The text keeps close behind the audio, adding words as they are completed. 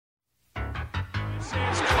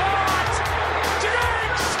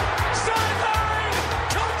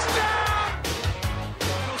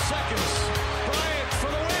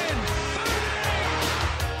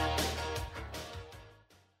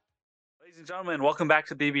Gentlemen, welcome back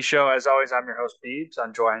to the BB Show. As always, I'm your host, Beebs.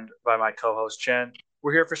 I'm joined by my co-host, Chen.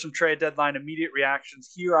 We're here for some trade deadline immediate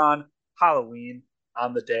reactions here on Halloween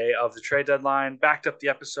on the day of the trade deadline. Backed up the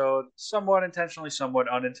episode somewhat intentionally, somewhat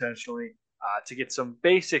unintentionally to get some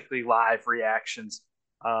basically live reactions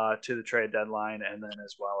to the trade deadline and then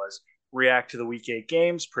as well as react to the Week 8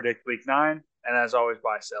 games, predict Week 9, and as always,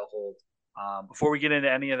 buy, sell, hold. Before we get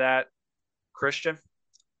into any of that, Christian,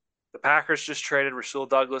 the Packers just traded Rasul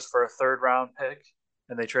Douglas for a third round pick,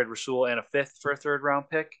 and they traded Rasul and a fifth for a third round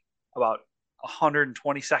pick about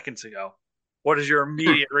 120 seconds ago. What is your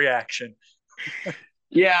immediate reaction?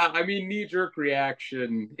 Yeah, I mean, knee-jerk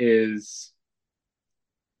reaction is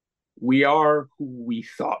we are who we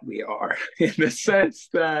thought we are in the sense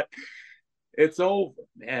that it's over,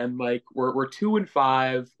 man. Like we're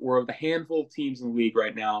 2-5. We're the handful of teams in the league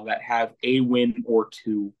right now that have a win or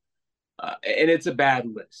two. And it's a bad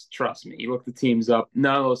list. Trust me. You look the teams up.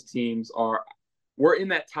 None of those teams are. We're in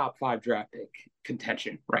that top five draft pick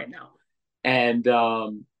contention right now, and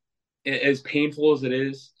as painful as it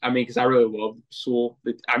is, I mean, because I really love Sewell.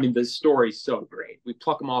 I mean, the story's so great. We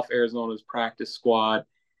pluck him off Arizona's practice squad.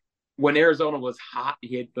 When Arizona was hot,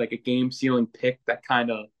 he had like a game-sealing pick that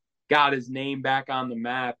kind of got his name back on the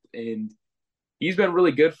map, and he's been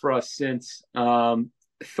really good for us since.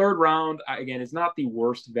 Third round, again, is not the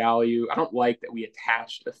worst value. I don't like that we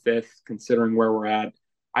attached a fifth, considering where we're at.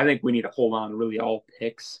 I think we need to hold on to really all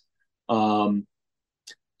picks.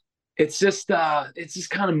 It's just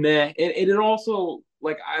kind of meh. And it also,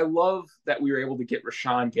 like, I love that we were able to get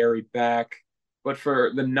Rashawn Gary back, but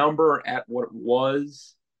for the number at what it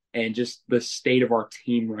was and just the state of our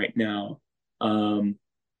team right now,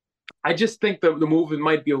 I just think the move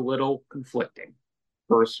might be a little conflicting,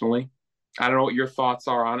 personally. I don't know what your thoughts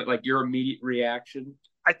are on it, like your immediate reaction.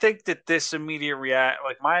 I think that this my immediate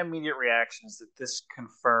reaction is that this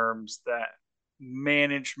confirms that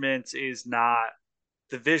management is not,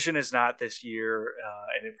 the vision is not this year,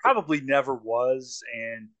 and it probably never was.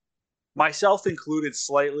 And myself included,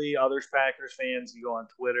 slightly, other Packers fans, you go on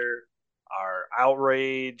Twitter, are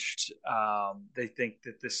outraged. They think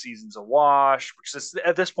that this season's a wash, which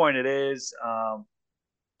at this point it is.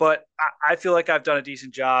 But I feel like I've done a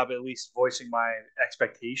decent job at least voicing my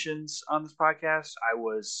expectations on this podcast. I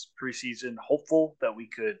was preseason hopeful that we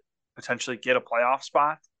could potentially get a playoff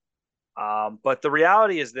spot. But the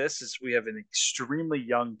reality is this is we have an extremely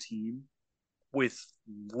young team with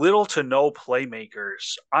little to no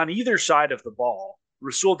playmakers on either side of the ball.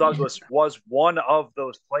 Rasul Douglas was one of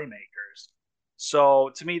those playmakers. So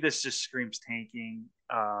to me, this just screams tanking.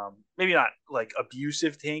 Maybe not like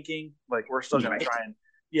abusive tanking. Like we're still going to try and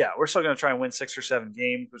we're still going to try and win 6 or 7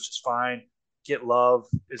 games, which is fine. Get Love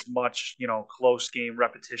as much, close game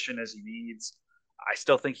repetition as he needs. I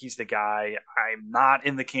still think he's the guy. I'm not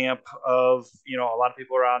in the camp of, a lot of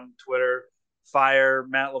people are on Twitter, fire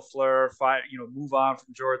Matt LaFleur, move on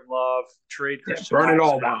from Jordan Love, trade Yeah, Christian burn it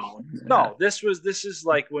all Watson. down. No, this is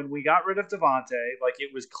like when we got rid of Devontae, like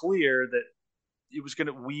it was clear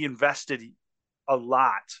that we invested a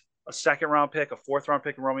lot, a second round pick, a fourth round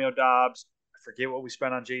pick in Romeo Dobbs. I forget what we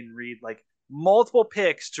spent on Jaden Reed, like multiple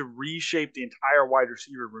picks to reshape the entire wide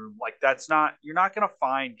receiver room. Like you're not going to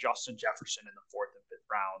find Justin Jefferson in the fourth and fifth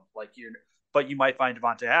round. But you might find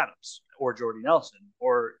Devontae Adams or Jordy Nelson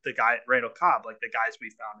or the guy Randall Cobb, like the guys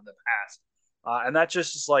we found in the past. And that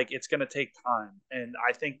just is like, it's going to take time. And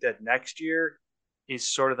I think that next year is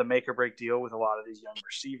sort of the make or break deal with a lot of these young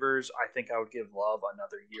receivers. I think I would give Love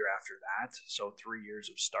another year after that. So 3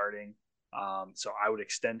 years of starting. So I would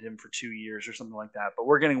extend him for 2 years or something like that. But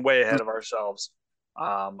we're getting way ahead of ourselves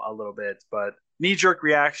a little bit. But knee jerk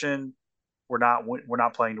reaction, we're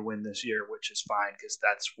not playing to win this year, which is fine because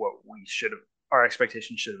that's what we should have. Our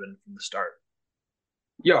expectations should have been from the start.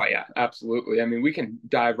 Yeah, absolutely. I mean, we can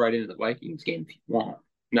dive right into the Vikings game if you want.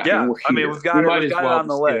 No, I mean, Yeah, we're I mean here. we've got We it. might We've as got it well on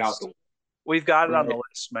the just get it out list. the way. We've got it on the Right.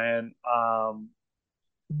 list, man.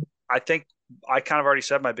 I think I kind of already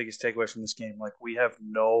said my biggest takeaway from this game. Like we have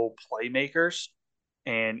no playmakers,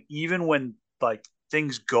 and even when like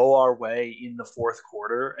things go our way in the fourth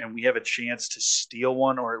quarter and we have a chance to steal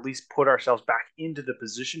one or at least put ourselves back into the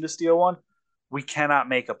position to steal one, we cannot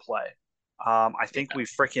make a play. I think we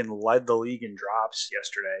freaking led the league in drops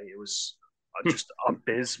yesterday. It was just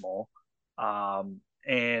abysmal.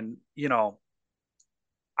 And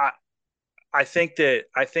I I think that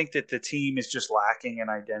the team is just lacking in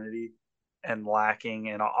identity and lacking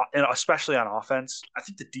and especially on offense. I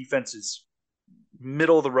think the defense is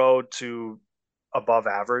middle of the road to above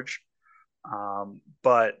average.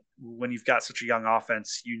 But when you've got such a young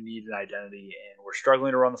offense, you need an identity, and we're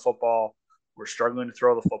struggling to run the football. We're struggling to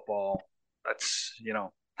throw the football. That's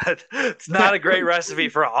It's not a great recipe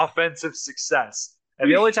for offensive success. And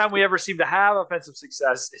the only time we ever seem to have offensive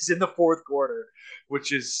success is in the fourth quarter,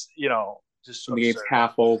 which is, just When the game's absurd.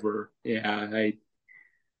 half over. Yeah, I'm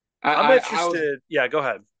I was interested. Yeah, go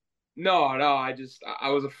ahead. no, I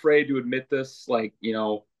was afraid to admit this, like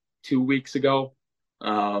 2 weeks ago,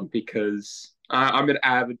 because I'm an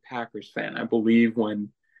avid Packers fan. I believe when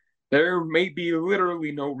there may be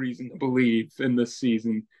literally no reason to believe in this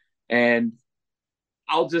season, and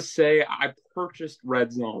I'll just say I purchased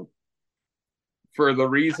Red Zone for the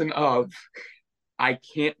reason of I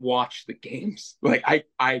can't watch the games. Like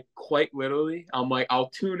I quite literally, I'm like, I'll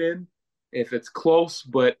tune in if it's close,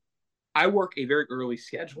 but I work a very early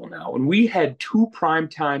schedule now, and we had two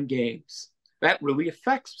primetime games. That really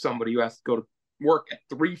affects somebody who has to go to work at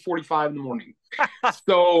 3:45 in the morning.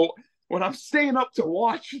 So when I'm staying up to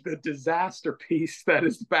watch the disaster piece that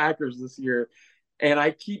is the Packers this year, and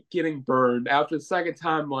I keep getting burned after the second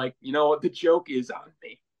time, like, you know what, the joke is on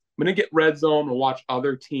me. I'm gonna get Red Zone and watch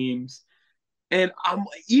other teams. And I'm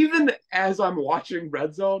even as I'm watching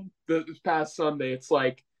Red Zone this past Sunday, it's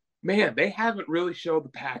like, man, they haven't really showed the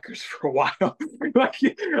Packers for a while. Like,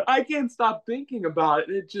 I can't stop thinking about it.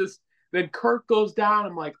 It just then Kirk goes down.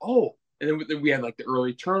 I'm like, oh, and then we had like the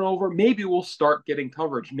early turnover. Maybe we'll start getting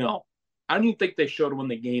coverage. No, I don't even think they showed when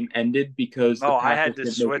the game ended because the No, I Packers had to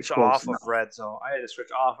didn't make it switch close off of enough. Red Zone. I had to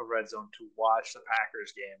switch off of Red Zone to watch the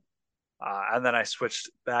Packers game. And then I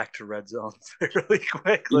switched back to Red Zone fairly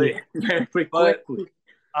quickly. Yeah, very But quickly.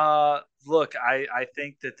 look, I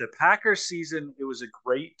think that the Packers season, it was a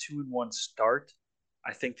great 2-1 start.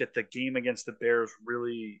 I think that the game against the Bears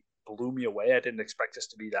really blew me away. I didn't expect us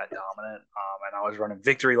to be that dominant. And I was running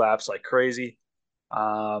victory laps like crazy.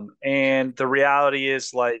 And the reality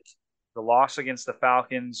is, like, the loss against the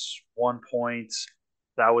Falcons, 1 point,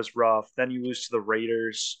 that was rough. Then you lose to the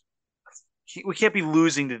Raiders. We can't be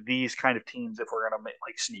losing to these kind of teams if we're gonna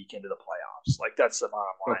like sneak into the playoffs. Like, that's the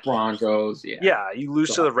bottom The line. Broncos, yeah. Yeah, you lose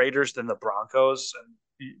to So, the Raiders, then the Broncos,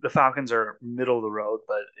 and the Falcons are middle of the road.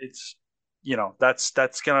 But it's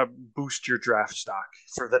that's gonna boost your draft stock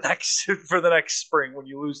for the next for the next spring when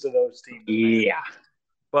you lose to those teams, man. yeah.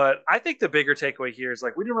 But I think the bigger takeaway here is,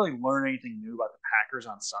 like, we didn't really learn anything new about the Packers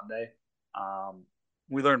on Sunday. Um,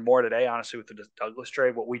 we learned more today, honestly, with the Douglas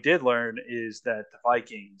trade. What we did learn is that the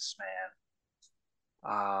Vikings, man,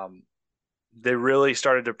 they really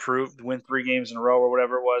started to win 3 games in a row or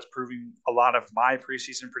whatever it was, proving a lot of my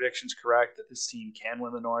preseason predictions correct, that this team can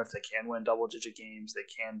win the North. They can win double-digit games. They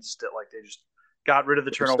can still, like, they just got rid of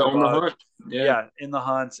the They're turnover still in the bug. hunt. Yeah. Yeah, in the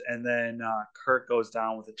hunt. And then Kirk goes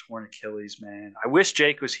down with a torn Achilles, man. I wish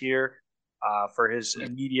Jake was here for his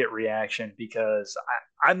immediate reaction, because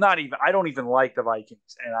I don't even like the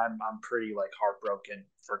Vikings, and I'm pretty, like, heartbroken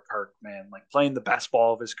for Kirk, man. Like, playing the best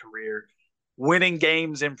ball of his career, winning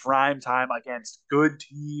games in prime time against good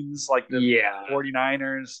teams like the Yeah.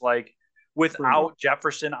 49ers, like, Pretty much. without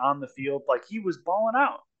Jefferson on the field, like, he was balling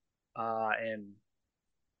out. And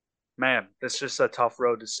man, it's just a tough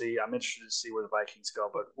road to see. I'm interested to see where the Vikings go.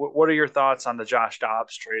 But what are your thoughts on the Josh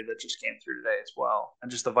Dobbs trade that just came through today as well,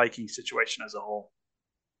 and just the Vikings situation as a whole?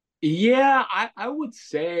 Yeah, I would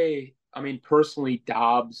say, I mean, personally,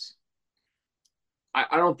 Dobbs,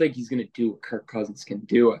 I don't think he's going to do what Kirk Cousins can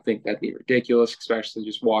do. I think that'd be ridiculous, especially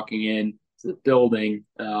just walking in to the building.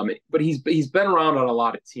 But he's been around on a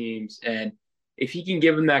lot of teams, and if he can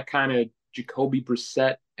give him that kind of Jacoby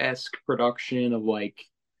Brissett-esque production of like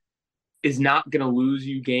is not going to lose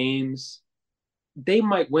you games, they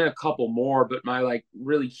might win a couple more. But my like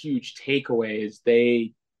really huge takeaway is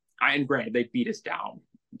and granted, they beat us down.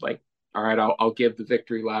 Like, all right, I'll give the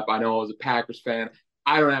victory lap. I know I was a Packers fan.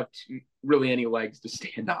 I don't have really any legs to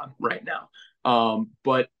stand on right now.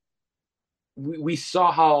 But we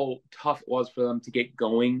saw how tough it was for them to get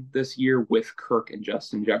going this year with Kirk and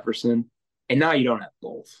Justin Jefferson, and now you don't have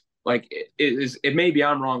both. Like, it maybe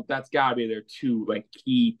I'm wrong. That's got to be their two like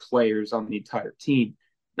key players on the entire team.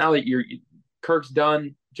 Now that Kirk's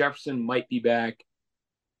done, Jefferson might be back.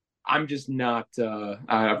 I'm just not.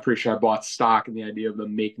 I'm pretty sure I bought stock in the idea of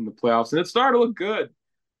them making the playoffs, and it started to look good,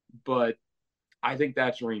 but I think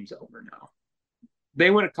that dream's over now.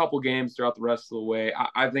 They win a couple games throughout the rest of the way.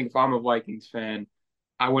 I think if I'm a Vikings fan,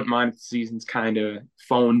 I wouldn't mind if the season's kind of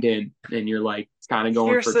phoned in and you're like kind of going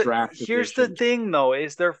Here's for the draft here's the position. thing, though,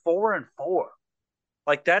 is they're 4-4.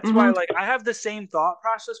 Like, that's why, Mm-hmm. like, I have the same thought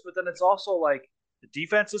process, but then it's also like the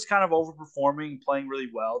defense is kind of overperforming, playing really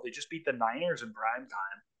well. They just beat the Niners in prime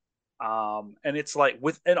time. And it's like,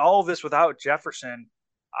 and all of this without Jefferson,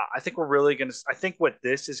 I think we're really gonna. I think what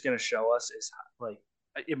this is gonna show us is, like,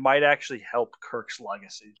 it might actually help Kirk's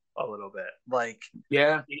legacy a little bit. Like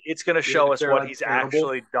Yeah, it's going to show if us they're what like he's terrible,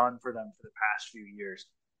 actually done for them for the past few years.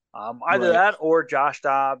 Either right, that or Josh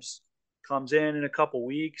Dobbs comes in a couple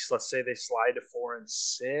weeks. Let's say they slide to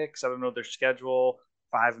 4-6. I don't know their schedule.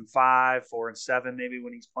 5-5, 4-7, maybe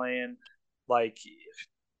when he's playing. Like,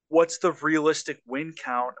 what's the realistic win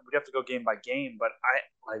count? We'd have to go game by game, but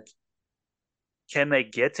I like. Can they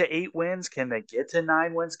get to 8 wins? Can they get to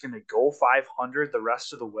 9 wins? Can they go 500 the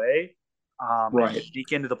rest of the way, and right.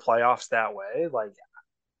 sneak into the playoffs that way? Like,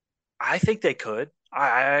 I think they could.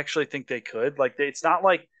 I actually think they could. Like, it's not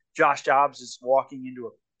like Josh Dobbs is walking into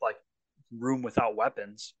a like room without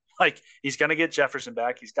weapons. Like, he's gonna get Jefferson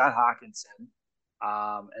back. He's got Hawkinson,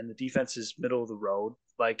 and the defense is middle of the road.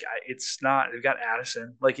 Like, it's not. They've got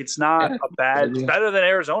Addison. Like, it's not Yeah, a bad. It's idea. better than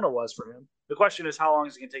Arizona was for him. The question is, how long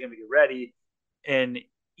is it gonna take him to get ready? And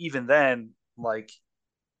even then, like,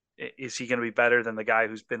 is he going to be better than the guy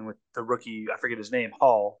who's been with the rookie? I forget his name,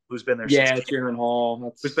 Hall, who's been there since Yeah, camp, Jaren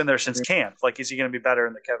Hall. who's been That's there since camp. Like, is he going to be better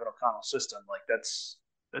in the Kevin O'Connell system? Like, that's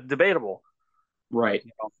debatable. right.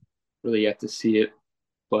 You know? Really yet to see it,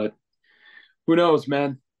 but who knows,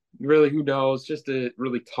 man? Really, who knows? Just a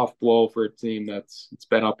really tough blow for a team that's it's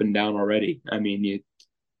been up and down already. I mean, you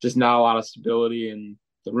just not a lot of stability in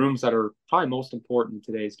the rooms that are probably most important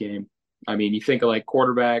in today's game. I mean, you think of like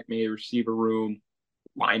quarterback, maybe receiver room,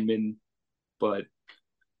 lineman, but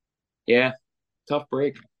yeah, tough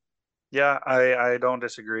break. Yeah, I don't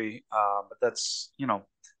disagree. But that's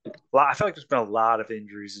I feel like there's been a lot of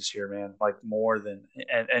injuries this year, man. Like more than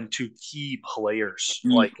and to key players. Key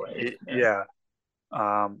Like players, man. yeah.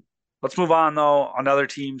 Um, let's move on though. Another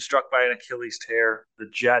team struck by an Achilles tear, the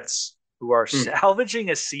Jets, who are Mm,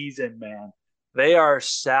 salvaging a season, man. They are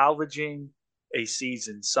salvaging a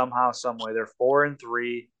season somehow, some way. They're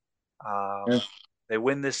 4-3. Um, yeah, they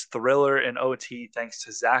win this thriller in OT thanks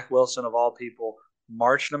to Zach Wilson of all people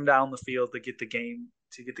marching them down the field to get the game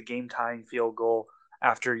tying field goal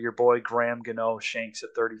after your boy Graham Gano shanks a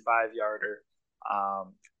 35-yarder.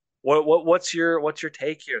 Um, what's your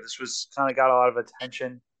take here? This was kind of got a lot of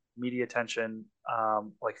attention, media attention.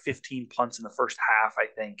 Like 15 punts in the first half, I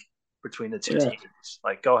think, between the two yeah. teams.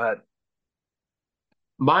 Like, go ahead.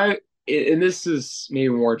 My and this is maybe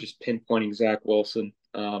more just pinpointing Zach Wilson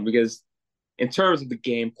because in terms of the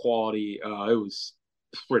game quality, it was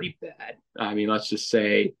pretty bad. I mean, let's just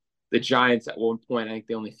say the Giants at one point, I think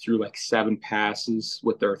they only threw like 7 passes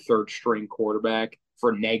with their third string quarterback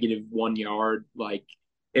for -1 yard. Like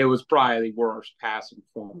it was probably the worst passing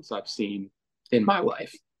performance I've seen in my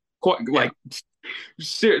life. Quite, Yeah,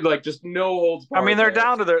 like just no holds I mean barred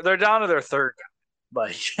there. they're down to their third guy.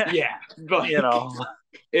 Like, Yeah, you like know,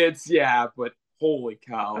 it's yeah, but holy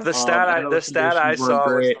cow. I know the the stat I conditions weren't saw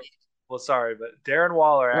was great. well, sorry, but Darren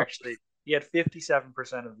Waller Oh, actually he had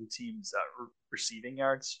 57% of the team's receiving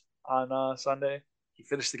yards on Sunday. He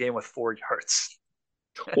finished the game with 4 yards.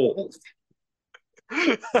 cold.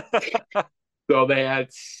 So they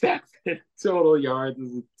had 7 total yards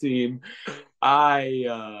as a team.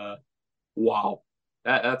 Wow.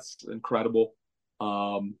 That's incredible.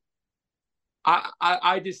 Um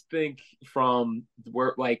I just think from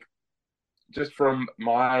where like just from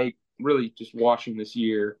my really just watching this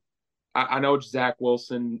year, I know Zach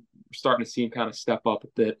Wilson, we're starting to see him kind of step up a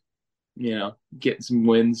bit, getting some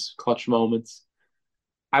wins, clutch moments.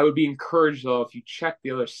 I would be encouraged though if you check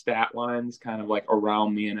the other stat lines kind of like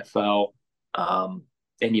around the NFL, um,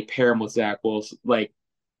 and you pair him with Zach Wilson, like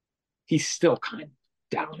he's still kind of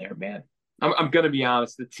down there, man. I'm gonna be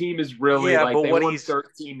honest. The team is really Yeah, like but they won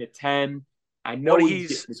 13-10. I what know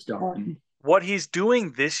he's he's getting it done. what he's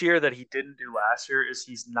doing this year that he didn't do last year is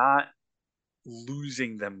he's not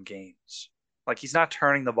losing them games. Like, he's not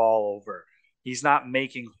turning the ball over. He's not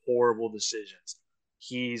making horrible decisions.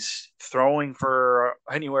 He's throwing for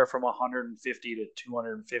anywhere from 150 to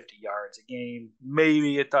 250 yards a game,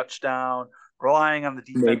 maybe a touchdown, relying on the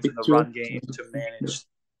defense Maybe in the two. run game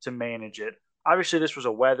to manage it. Obviously, this was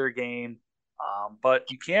a weather game,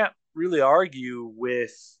 but you can't really argue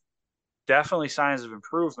with definitely signs of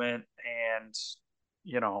improvement. And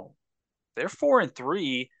you know they're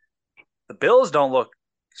 4-3. The Bills don't look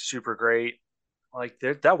super great. Like,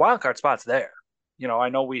 that wild card spot's there. I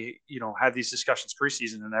know we had these discussions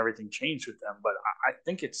preseason and everything changed with them, but I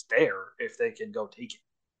think it's there if they can go take it.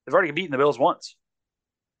 They've already beaten the Bills once.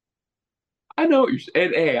 I know what you're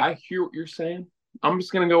saying. Hey, I hear what you're saying. I'm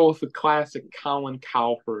just gonna go with the classic Colin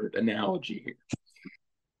Cowherd analogy here.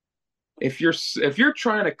 If you're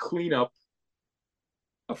trying to clean up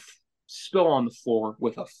a spill on the floor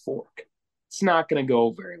with a fork, it's not gonna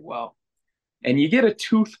go very well. And you get a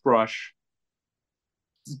toothbrush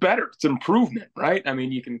It's better. It's improvement, right? I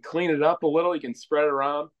mean, you can clean it up a little, you can spread it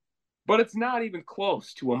around, but it's not even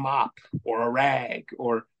close to a mop or a rag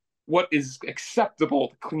or what is acceptable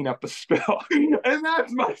to clean up a spill. And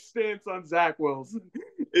that's my stance on Zach Wilson.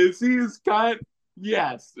 Is he is kind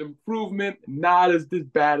yes, improvement, not as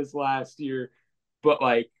bad as last year, but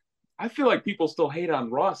like I feel like people still hate on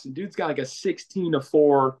Russ, and dude's got like a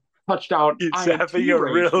 16-4 touchdown He's having INT a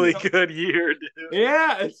really ratio. good year, dude.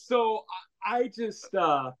 Yeah, so I just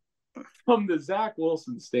from the Zach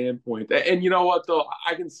Wilson standpoint, and you know what though,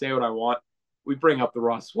 I can say what I want. We bring up the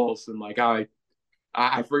Russ Wilson, like I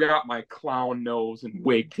forgot my clown nose and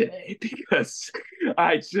wig today because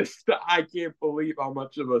I can't believe how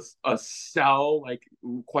much of a sell, like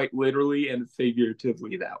quite literally and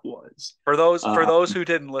figuratively, that was. For those who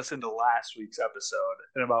didn't listen to last week's episode,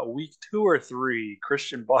 in about week 2 or 3,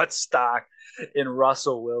 Christian bought stock in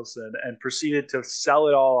Russell Wilson and proceeded to sell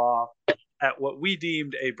it all off at what we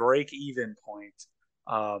deemed a break-even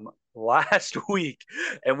point last week.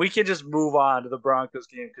 And we can just move on to the Broncos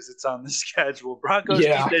game because it's on the schedule. Broncos beat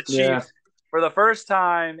Yeah, the yeah. Chiefs for the first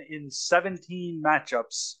time in 17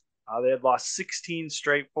 matchups. They had lost 16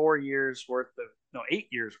 straight, 4 years worth of no 8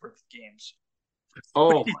 years worth of games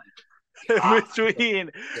Oh my God.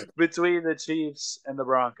 between between the Chiefs and the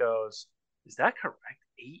Broncos. Is that correct?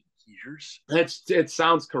 8 years? It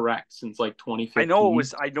sounds correct since like I know it 2015.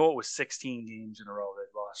 was. I know it was 16 games in a row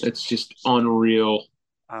they lost to the It's just Chiefs. unreal.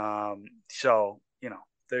 So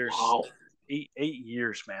there's Wow. 8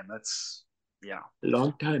 years, man. That's yeah. A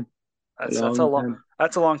long time. A That's a long long time.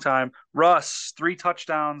 that's a long time. Russ, 3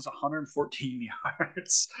 touchdowns, 114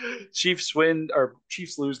 yards. Chiefs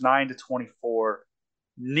lose 9-24.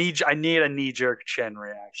 I need a knee jerk Chen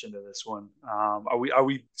reaction to this one. Are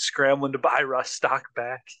we scrambling to buy Russ stock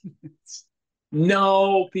back?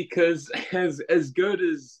 No, because as good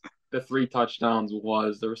as the 3 touchdowns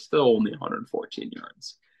was, there was still only 114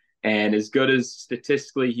 yards. And as good as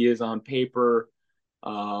statistically he is on paper,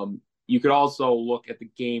 you could also look at the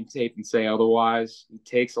game tape and say otherwise. He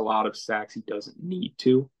takes a lot of sacks he doesn't need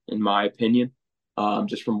to, in my opinion.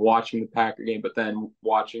 Just from watching the Packer game, but then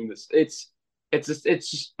watching this, it's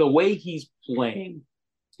just the way he's playing.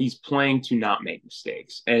 He's playing to not make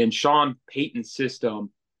mistakes, and in Sean Payton's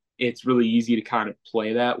system, it's really easy to kind of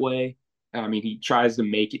play that way. I mean, he tries to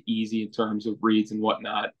make it easy in terms of reads and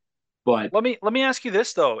whatnot, but Let me ask you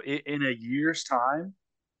this though: in a year's time,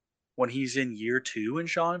 when he's in year 2 in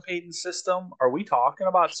Sean Payton's system, are we talking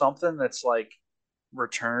about something that's like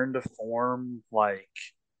return to form? Like,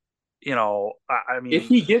 I if mean,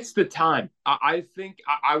 he gets the time, I think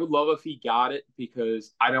I would love if he got it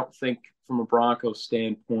because I don't think from a Broncos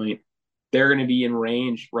standpoint they're going to be in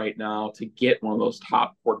range right now to get one of those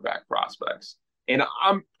top quarterback prospects. And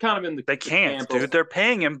I'm kind of in they the can't, camp of dude. They're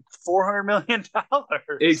paying him $400 million.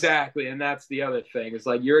 exactly, and that's the other thing. It's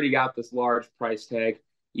like you already got this large price tag.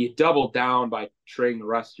 You double down by trading the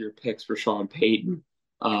rest of your picks for Sean Payton.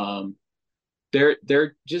 Um,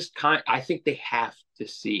 they're just kind. I think they have to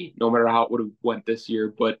see, no matter how it would have went this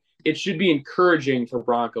year, but it should be encouraging for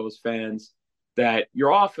Broncos fans that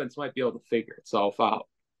your offense might be able to figure itself out.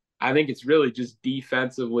 I think it's really just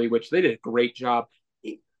defensively, which they did a great job.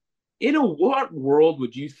 In a what world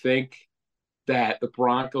would you think that the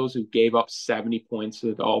Broncos, who gave up 70 points to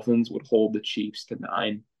the Dolphins, would hold the Chiefs to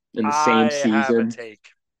 9 in the same I have a season? take.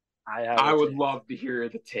 I have a I would take. love to hear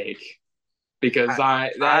the take because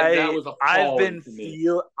I, that I was appalling to me.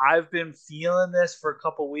 I've been feeling this for a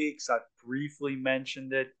couple weeks. I've briefly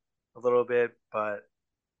mentioned it a little bit, but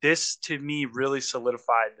this to me really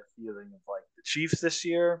solidified the feeling of like the Chiefs this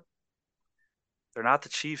year. They're not the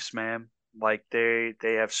Chiefs, man. Like they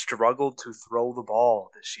have struggled to throw the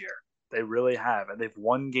ball this year. They really have, and they've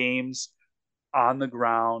won games on the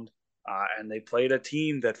ground. And they played a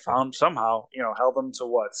team that found somehow, held them to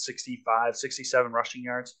what, 65, 67 rushing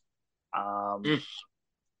yards. Um,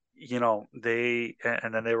 Mm.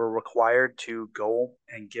 and then they were required to go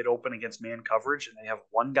and get open against man coverage, and they have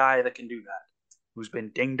one guy that can do that, who's been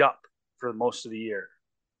dinged up for most of the year.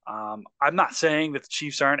 I'm not saying that the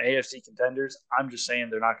Chiefs aren't AFC contenders. I'm just saying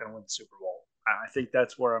they're not going to win the Super Bowl. I think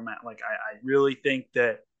that's where I'm at. Like, I really think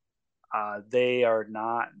that they are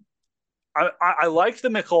not. I liked the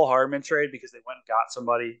McCole Hardman trade because they went and got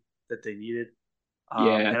somebody that they needed.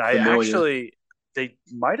 Yeah, And I familiar. actually, they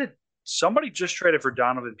might have, somebody just traded for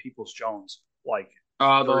Donovan Peoples Jones. Like,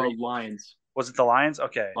 The 30, Lions. was it the Lions?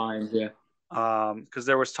 Okay. Lions, yeah. Because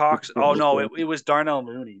there was talks. Oh no, it was Darnell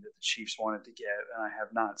Mooney that the Chiefs wanted to get, and I have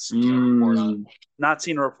not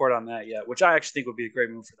seen a report on that yet. Which I actually think would be a great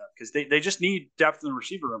move for them because they just need depth in the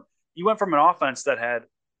receiver room. You went from an offense that had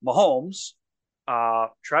Mahomes,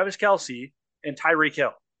 Travis Kelsey. and Tyreek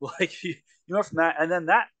Hill. Like you went from that, and then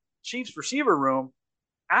that Chiefs receiver room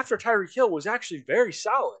after Tyreek Hill was actually very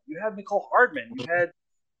solid. You had Nicole Hardman. You had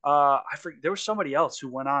I forget there was somebody else who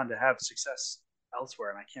went on to have success elsewhere,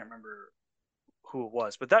 and I can't remember who it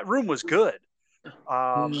was, but that room was good,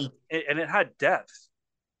 and it had depth.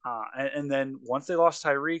 And then once they lost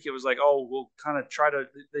Tyreek, it was like, oh, we'll kind of try to.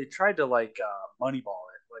 They tried to like moneyball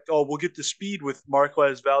it, like, oh, we'll get the speed with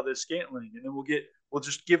Marquez Valdez Scantling, and then we'll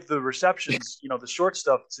just give the receptions, the short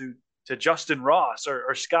stuff to Justin Ross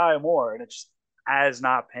or Sky Moore, and it just has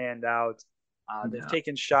not panned out. They've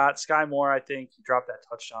taken shots. Sky Moore, I think, he dropped that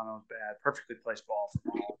touchdown. It was bad. Perfectly placed ball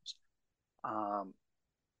from Mahomes.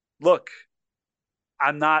 Look,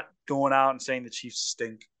 I'm not going out and saying the Chiefs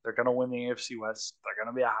stink. They're going to win the AFC West. They're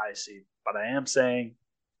going to be a high seed. But I am saying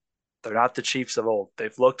they're not the Chiefs of old.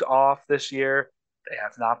 They've looked off this year. They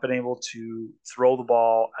have not been able to throw the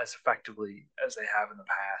ball as effectively as they have in the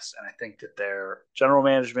past. And I think that their general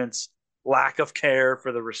management's lack of care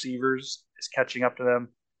for the receivers is catching up to them,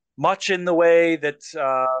 much in the way that,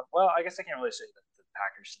 I guess I can't really say that the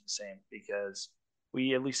Packers did the same because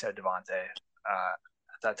we at least had Devontae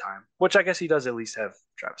at that time, which I guess he does at least have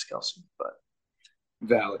Travis Kelce. But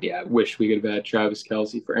valid, yeah. I wish we could have had Travis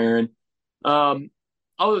Kelce for Aaron. Kind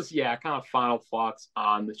of final thoughts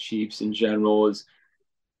on the Chiefs in general is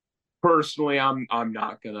personally, I'm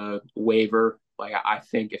not gonna waver. Like I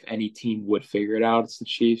think if any team would figure it out, it's the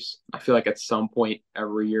Chiefs. I feel like at some point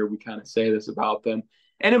every year we kind of say this about them,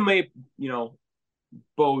 and it may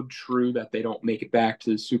bode true that they don't make it back to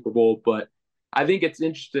the Super Bowl. But I think it's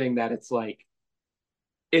interesting that it's like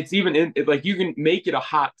it's even like you can make it a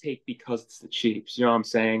hot take because it's the Chiefs. You know what I'm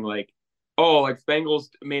saying? Like, oh, like Bengals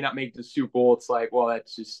may not make the Super Bowl. It's like, well,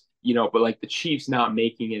 that's just but like the Chiefs not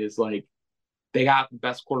making it is like they got the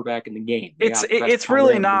best quarterback in the game. They got the best it's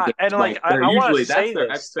really in the not, game. and like they're I want to usually that's say their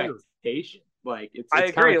this too. expectation. Like I it's kind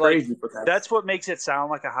agree. of Like crazy, but that's what makes it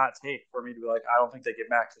sound like a hot take for me to be like, I don't think they get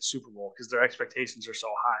back to the Super Bowl because their expectations are so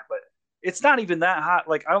high. But it's not even that hot.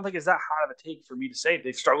 Like I don't think it's that hot of a take for me to say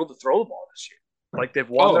they've struggled to throw the ball this year. Like they've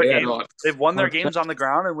won their games. No, They've won their 100%. games on the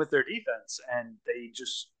ground and with their defense, and they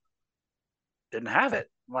just didn't have it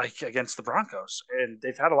like against the Broncos. And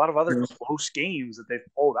they've had a lot of other close games that they've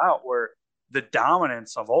pulled out where the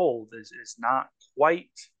dominance of old is not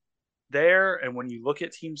quite there. And when you look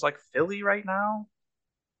at teams like Philly right now,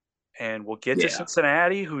 and we'll get to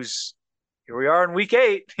Cincinnati, who's here we are in week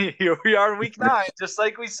 8, here we are in week 9, just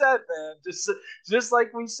like we said, man. Just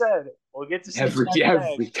like we said. We'll get to Cincinnati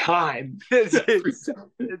every time. It's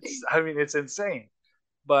insane.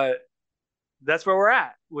 But that's where we're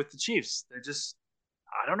at with the Chiefs. They're just,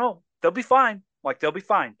 I don't know. They'll be fine. Like they'll be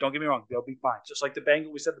fine. Don't get me wrong. They'll be fine. Just like the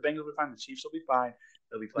Bengals, we said the Bengals will be fine. The Chiefs will be fine.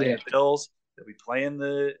 They'll be playing the Bills. They'll be playing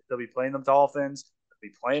the Dolphins. They'll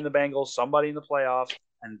be playing the Bengals. Somebody in the playoffs.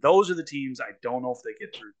 And those are the teams I don't know if they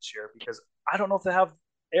get through this year because I don't know if they have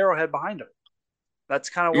Arrowhead behind them. That's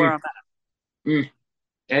kind of where I'm at.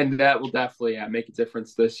 And that will definitely make a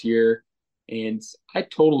difference this year. And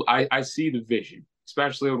I see the vision,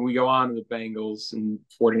 especially when we go on to the Bengals and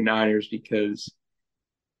 49ers because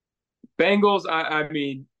Bengals, I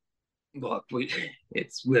mean, look,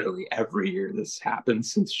 it's literally every year this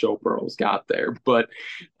happens since Joe Burrow's got there. But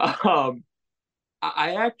I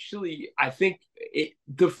think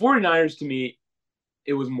the 49ers to me,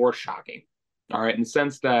 it was more shocking. All right. In the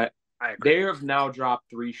sense that they have now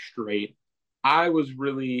dropped 3 straight. I'm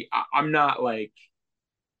not like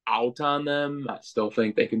out on them. I still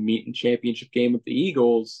think they can meet in championship game with the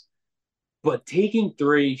Eagles, but taking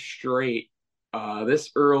 3 straight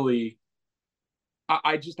this early,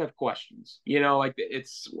 I just have questions. Like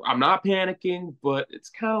I'm not panicking, but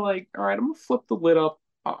it's kind of like, all right, I'm gonna flip the lid up.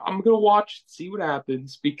 I'm gonna watch, see what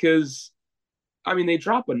happens because, I mean, they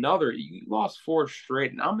drop another. You lost 4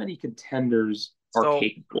 straight, and how many contenders are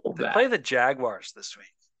capable of that? They play the Jaguars this week.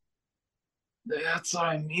 That's what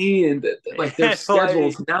I mean. Like their schedule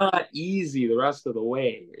is not easy the rest of the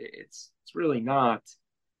way. It's really not.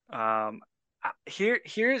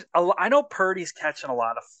 Here's I know Purdy's catching a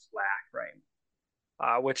lot of flack right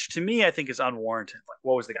now, which to me I think is unwarranted. Like,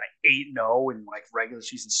 what was the guy 8-0 in like regular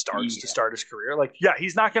season starts to start his career? Like, yeah,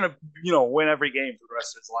 he's not gonna win every game for the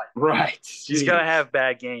rest of his life. Right. He's gonna have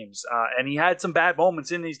bad games, and he had some bad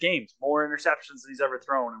moments in these games, more interceptions than he's ever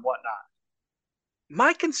thrown and whatnot.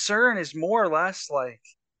 My concern is more or less like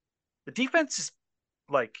the defense is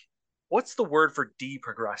like, what's the word for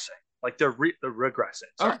deprogressing? Like they're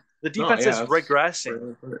regressing. The defense is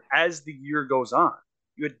regressing as the year goes on.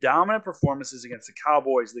 You had dominant performances against the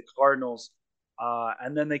Cowboys, the Cardinals,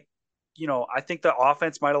 and then they, I think the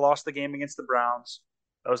offense might have lost the game against the Browns.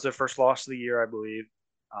 That was their first loss of the year, I believe.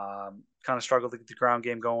 Kind of struggled to get the ground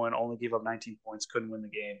game going. Only gave up 19 points. Couldn't win the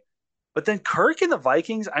game. But then Kirk and the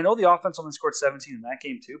Vikings, I know the offense only scored 17 in that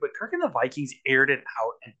game too, but Kirk and the Vikings aired it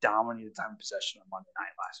out and dominated time of possession on Monday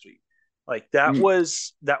night last week. Like that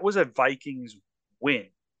was a Vikings win.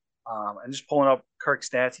 And just pulling up Kirk's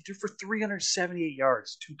stats, he threw for 378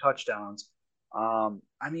 yards, 2 touchdowns. I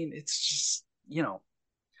mean, it's just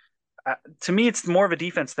to me, it's more of a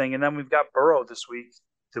defense thing. And then we've got Burrow this week,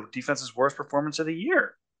 the defense's worst performance of the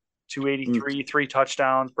year. 283, 3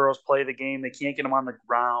 touchdowns. Burrow's play the game. They can't get him on the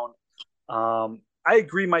ground. I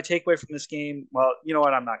agree. My takeaway from this game, well, you know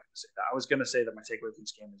what? I'm not going to say that. I was going to say that my takeaway from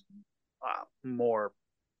this game is more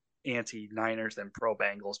anti-Niners than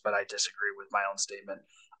pro-Bengals, but I disagree with my own statement.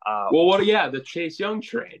 The Chase Young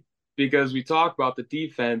trade, because we talked about the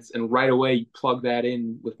defense, and right away you plug that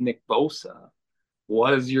in with Nick Bosa.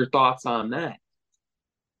 What is your thoughts on that?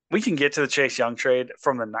 We can get to the Chase Young trade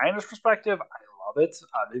from the Niners' perspective. I love it.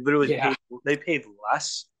 They literally paid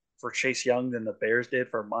less for Chase Young than the Bears did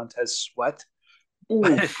for Montez Sweat.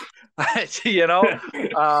 But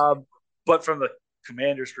from the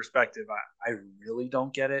Commanders' perspective, I really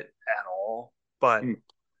don't get it at all. But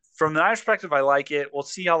from the Niners' perspective, I like it. We'll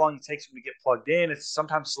see how long it takes him to get plugged in. It's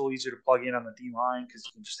sometimes a little easier to plug in on the D line because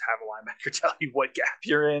you can just have a linebacker tell you what gap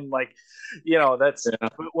you're in.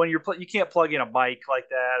 When you can't plug in a mic like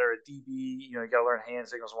that or a DB. You got to learn hand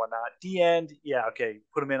signals and whatnot. D end, okay,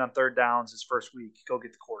 put him in on third downs his first week. Go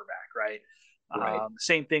get the quarterback, right? Right.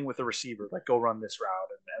 Same thing with the receiver. Like, go run this route,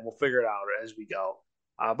 and we'll figure it out as we go.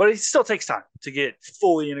 But it still takes time to get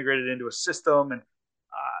fully integrated into a system. And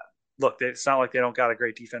look, it's not like they don't got a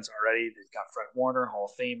great defense already. They've got Fred Warner, Hall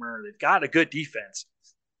of Famer. They've got a good defense.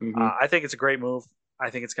 I think it's a great move. I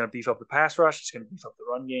think it's going to beef up the pass rush. It's going to beef up the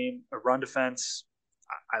run game, or run defense.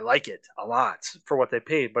 I like it a lot for what they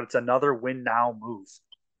paid, but it's another win now move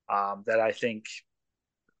that I think,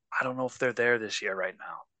 I don't know if they're there this year right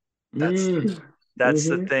now. That's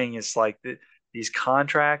the thing. It's like these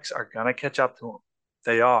contracts are going to catch up to them.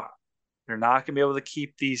 They are. They're not going to be able to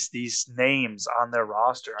keep these names on their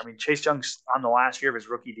roster. I mean, Chase Young's on the last year of his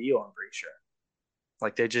rookie deal, I'm pretty sure.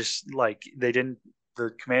 Like,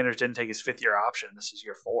 the Commanders didn't take his 5th-year option. This is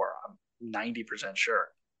year 4. I'm 90% sure.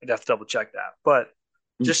 I'd have to double check that. But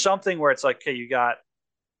just something where it's like, okay, you got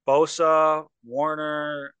Bosa,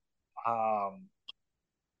 Warner,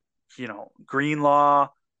 Greenlaw,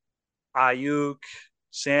 Ayuk,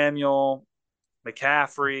 Samuel,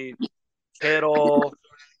 McCaffrey, Kittle.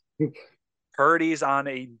 Purdy's on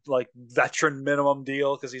a veteran minimum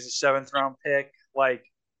deal because he's a 7th round pick. Like,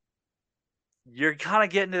 you're kind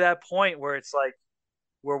of getting to that point where it's like,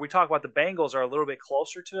 where we talk about the Bengals are a little bit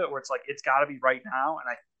closer to it, where it's like, it's got to be right now.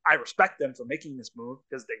 And I respect them for making this move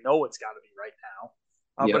because they know it's got to be right now.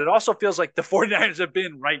 But it also feels like the 49ers have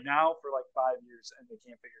been right now for like 5 years and they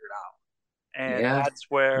can't figure it out. And that's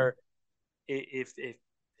where if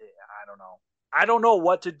I don't know. I don't know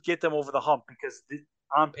what to get them over the hump because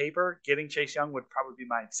on paper, getting Chase Young would probably be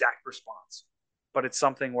my exact response. But it's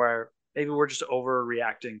something where maybe we're just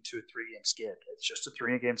overreacting to a 3-game skid. It's just a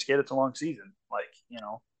 3-game skid. It's a long season.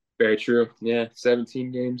 Very true. Yeah,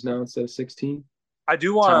 17 games now instead of 16. I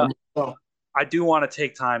do want to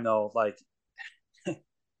take time though. Like,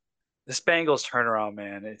 this Bengals turnaround,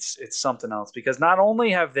 man, it's something else because not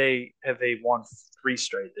only have they won 3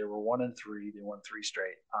 straight, they were 1-3. They won 3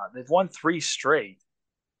 straight. They've won 3 straight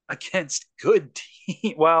against good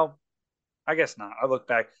teams. Well, I guess not. I look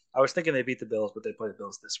back. I was thinking they beat the Bills, but they played the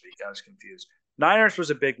Bills this week. I was confused. Niners was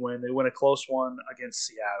a big win. They win a close one against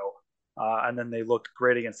Seattle, and then they looked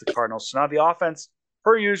great against the Cardinals. So now the offense,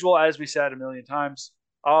 per usual, as we said a million times,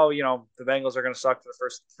 the Bengals are going to suck for the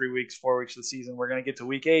first 3 weeks, 4 weeks of the season. We're going to get to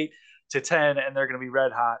week 8 to 10, and they're going to be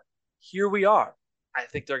red hot. Here we are. I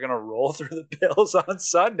think they're going to roll through the Bills on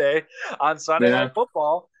Sunday Night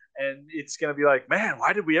Football. And it's going to be like, man,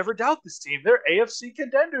 why did we ever doubt this team? They're AFC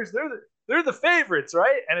contenders. They're the favorites,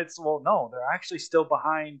 right? And it's, well, no, they're actually still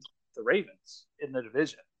behind the Ravens in the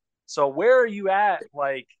division. So where are you at,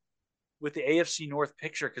 with the AFC North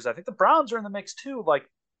picture? Because I think the Browns are in the mix too. Like,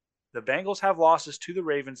 the Bengals have losses to the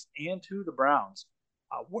Ravens and to the Browns.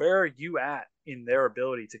 Where are you at in their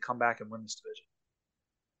ability to come back and win this division?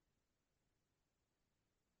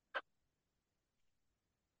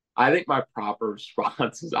 I think my proper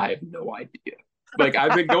response is I have no idea. Like,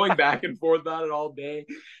 I've been going back and forth about it all day,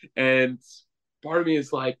 and part of me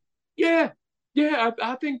is like, I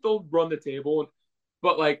think they'll run the table.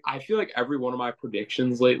 But I feel like every one of my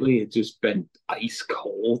predictions lately, it's just been ice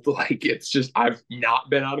cold. Like, it's just, I've not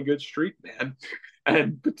been on a good streak, man.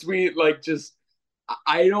 And between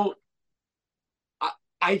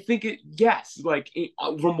I think yes,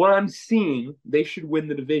 from what I'm seeing, they should win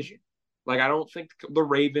the division. Like, I don't think the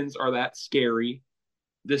Ravens are that scary.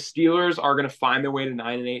 The Steelers are going to find their way to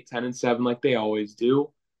 9-8, 10-7, like they always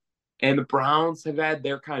do. And the Browns have had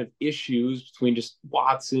their kind of issues between just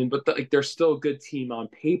Watson, but they're still a good team on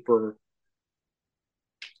paper.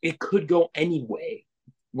 It could go any way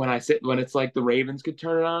when it's like the Ravens could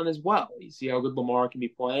turn it on as well. You see how good Lamar can be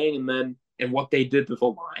playing, and what they did with the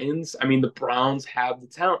Lions. I mean, the Browns have the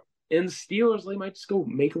talent, and the Steelers they might just go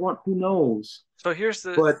make a run. Who knows? So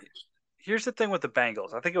But here's the thing with the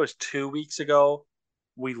Bengals. I think it was 2 weeks ago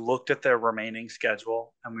we looked at their remaining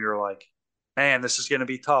schedule and we were like, man, this is going to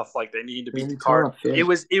be tough. Like they need to beat the very Card. tough. Yeah.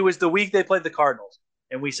 It was the week they played the Cardinals,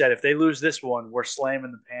 and we said if they lose this one, we're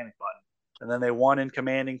slamming the panic button. And then they won in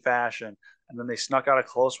commanding fashion, and then they snuck out a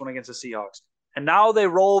close one against the Seahawks, and now they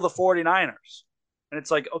roll the 49ers. And it's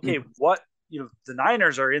like, okay, what the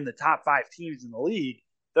Niners are in the top 5 teams in the league.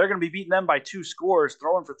 They're going to be beating them by 2 scores,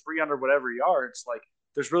 throwing for 300 whatever yards. Like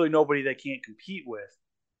there's really nobody they can't compete with.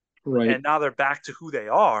 Right. And now they're back to who they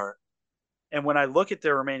are. And when I look at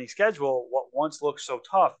their remaining schedule, what once looked so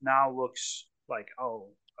tough now looks like, oh,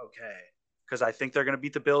 okay. Because I think they're going to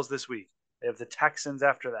beat the Bills this week. They have the Texans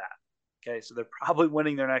after that. Okay, so they're probably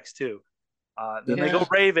winning their next two. Then they go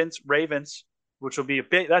Ravens, which will be a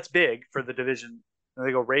big. That's big for the division. Then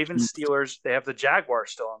they go Ravens, Steelers. They have the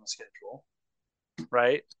Jaguars still on the schedule,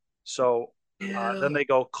 right? So then they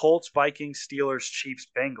go Colts, Vikings, Steelers, Chiefs,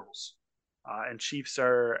 Bengals, and Chiefs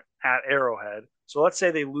are at Arrowhead. So let's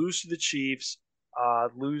say they lose to the Chiefs,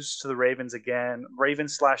 lose to the Ravens again,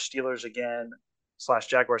 Ravens slash Steelers again, slash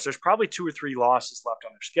Jaguars. There's probably 2 or 3 losses left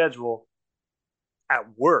on their schedule. At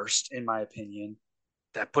worst, in my opinion,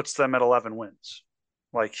 that puts them at 11 wins.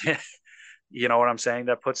 Like, you know what I'm saying?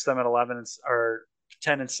 That puts them at 11 or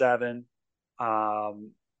 10-7, or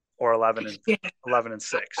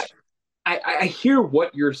 11-6. I hear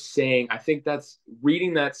what you're saying. I think that's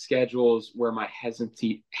reading that schedule is where my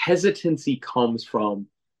hesitancy comes from,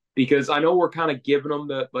 because I know we're kind of giving them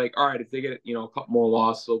the like, all right, if they get a couple more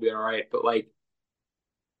losses, they'll be all right. But like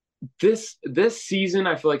this season,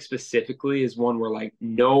 I feel like specifically is one where like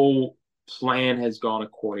no plan has gone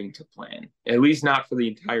according to plan. At least not for the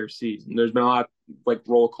entire season. There's been a lot of, like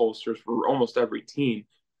roller coasters for almost every team,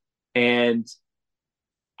 and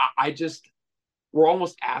I just we're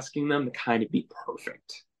almost asking them to kind of be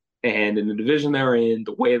perfect. And in the division they're in,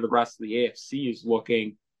 the way the rest of the AFC is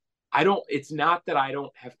looking, it's not that I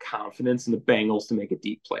don't have confidence in the Bengals to make a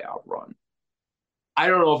deep playoff run. I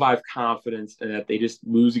don't know if I have confidence in that they just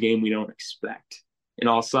lose a game we don't expect. And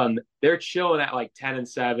all of a sudden they're chilling at like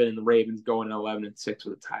 10-7 and the Ravens going at 11-6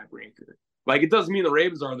 with a tiebreaker. Like, it doesn't mean the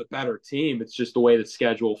Ravens are the better team. It's just the way the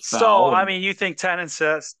schedule So, fell. I mean, you think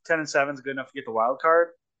 10-7 is good enough to get the wild card?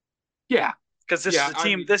 Yeah. Because this Yeah, is a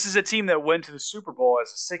team. This is a team that went to the Super Bowl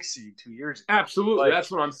as a 6 seed 2 years ago. absolutely. Like, That's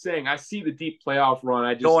what I'm saying. I see the deep playoff run.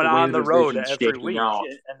 I just going the way on the the road division's every shaking week, out.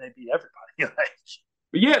 and they beat everybody. Like,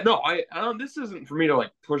 But yeah, no, this isn't for me to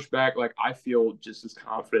like push back. Like, I feel just as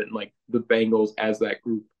confident in like the Bengals as that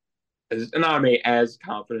group, and I'm as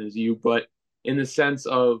confident as you, but in the sense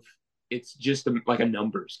of it's just like a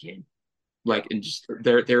numbers game, like in just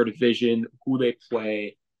their division, who they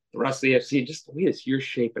play, the rest of the AFC, and just the way this year's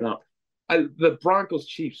shaping up. The Broncos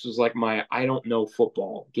Chiefs was like my I don't know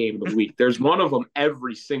football game of the week. There's one of them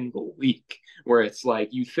every single week where it's like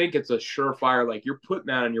you think it's a surefire, like you're putting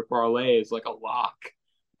that on your parlay is like a lock,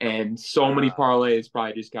 and so many parlays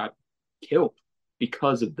probably just got killed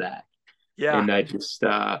because of that. yeah, And I just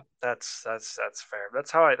that's fair.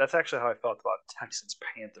 That's actually how I felt about Texans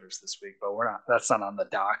Panthers this week, but we're not. That's not on the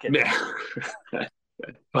docket. yeah.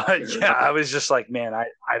 But yeah, I was just like, man,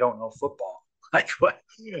 I don't know football. Like, what?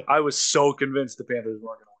 I was so convinced the Panthers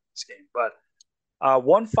weren't going to win this game. But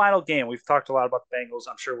one final game. We've talked a lot about the Bengals.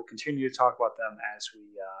 I'm sure we'll continue to talk about them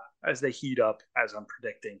as they heat up, as I'm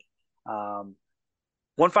predicting.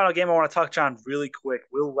 One final game I want to touch on really quick.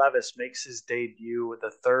 Will Levis makes his debut,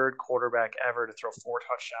 the third quarterback ever to throw 4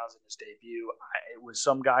 touchdowns in his debut. It was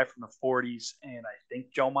some guy from the 40s, and I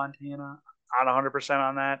think Joe Montana. Not 100%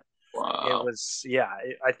 on that. Wow. It was, yeah.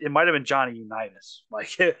 It might have been Johnny Unitas.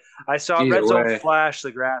 Like, I saw Either Red Zone way. flash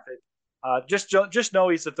the graphic. Just know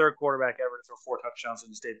he's the third quarterback ever to throw 4 touchdowns in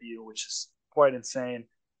his debut, which is quite insane.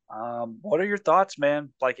 What are your thoughts, man?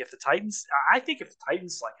 Like, I think if the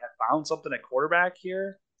Titans like had found something at quarterback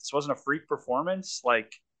here, this wasn't a freak performance.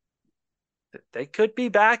 Like, they could be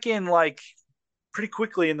back in like pretty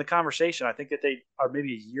quickly in the conversation. I think that they are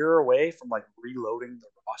maybe a year away from like reloading the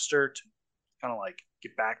roster to kind of like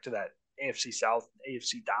get back to that AFC South,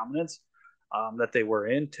 AFC dominance that they were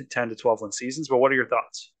in 10 to 12 win seasons. But what are your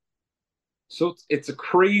thoughts? So it's a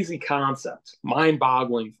crazy concept,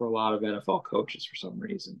 mind-boggling for a lot of NFL coaches for some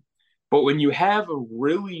reason. But when you have a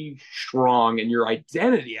really strong and your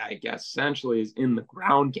identity, I guess, essentially is in the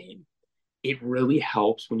ground game, it really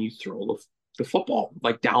helps when you throw the football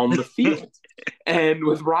like down the field. And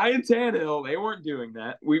with Ryan Tannehill, they weren't doing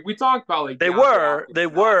that. We talked about like DeAndre They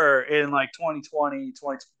Hopkins not. were in like 2020,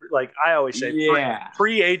 20, like I always say Yeah,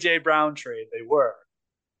 pre AJ Brown trade, they were.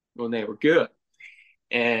 when they were good.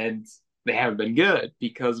 And they haven't been good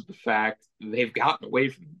because of the fact they've gotten away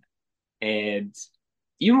from it. And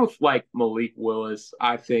even with like Malik Willis,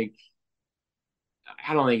 I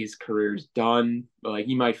don't think his career's done. But like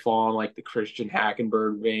he might fall in like the Christian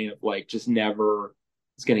Hackenberg vein of like just never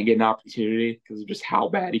is going to get an opportunity because of just how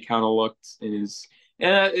bad he kind of looked in his.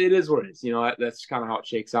 And it is what it is. That's kind of how it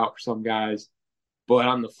shakes out for some guys. But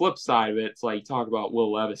on the flip side of it, it's like you talk about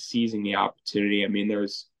Will Levis seizing the opportunity. I mean,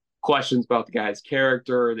 there's questions about the guy's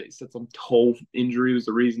character. They said some toe injury was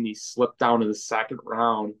the reason he slipped down to the second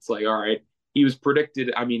round. It's like, all right, he was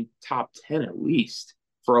predicted, I mean, top 10 at least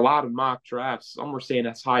for a lot of mock drafts. Some were saying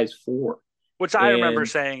as high as 4. Which I remember And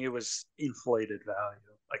saying it was inflated value.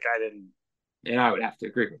 Like I didn't. and I would have to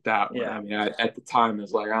agree with that one. Yeah. I mean, at the time, it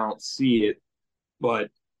was like, I don't see it.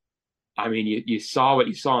 But I mean, you saw what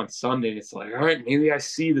you saw on Sunday, and it's like, all right, maybe I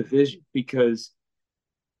see the vision because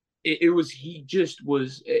it was he just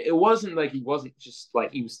was it wasn't like he wasn't just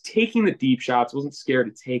like he was taking the deep shots, wasn't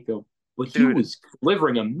scared to take them, but he Dude, was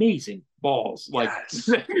delivering amazing balls. Like yes.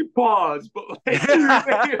 pause, but like they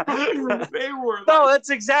were No, like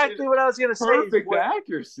that's exactly what I was gonna say. perfect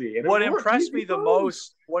accuracy. And what impressed me the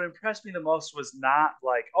most, was not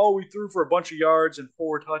like, oh, we threw for a bunch of yards and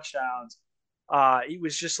 4 touchdowns. It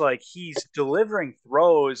was just like he's delivering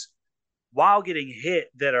throws while getting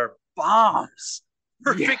hit that are bombs,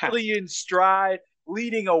 perfectly Yeah. in stride,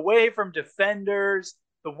 leading away from defenders.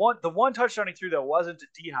 The one touchdown he threw that wasn't to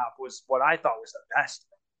D Hop was what I thought was the best.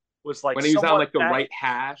 Was like When he was on somewhat like the back, right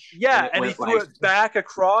hash and yeah, it and he went threw like it back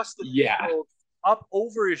across the yeah. field, up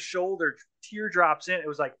over his shoulder, teardrops in. It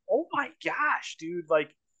was like, oh my gosh, dude!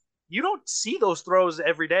 Like you don't see those throws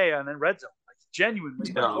every day on the red zone. Like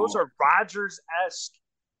genuinely, like those No. are Rodgers esque.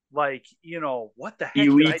 Like what the heck did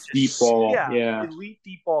I Elite deep just? ball. Yeah, Yeah. elite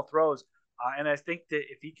deep ball throws. And I think that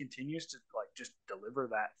if he continues to like just deliver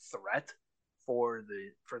that threat for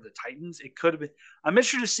the Titans, it could have been. I'm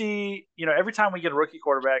interested to see. Every time we get a rookie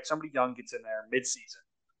quarterback, somebody young gets in there midseason.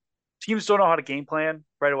 Teams don't know how to game plan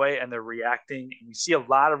right away, and they're reacting. And you see a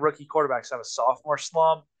lot of rookie quarterbacks have a sophomore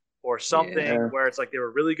slump or something Yeah. where it's like they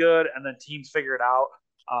were really good, and then teams figure it out.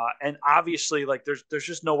 And obviously, like there's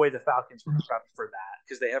just no way the Falcons were prepped for that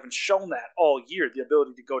because they haven't shown that all year, the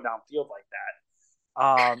ability to go downfield like that.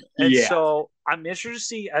 And Yeah. so I'm interested to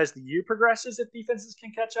see as the year progresses if defenses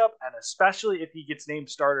can catch up, and especially if he gets named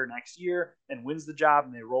starter next year and wins the job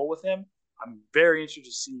and they roll with him. I'm very interested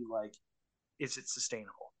to see like is it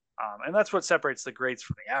sustainable, and that's what separates the greats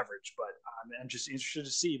from the average. But I'm just interested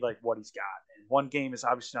to see like what he's got. And one game is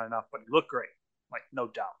obviously not enough, but he looked great, like no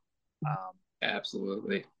doubt. Um,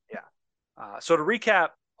 Absolutely. yeah. So to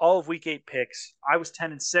recap, all of Week 8 picks, I was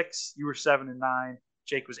 10-6, you were 7-9,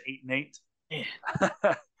 Jake was 8-8.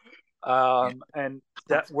 And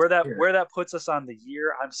that puts us on the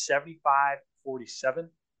year. I'm 75-47.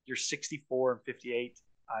 You're 64-58.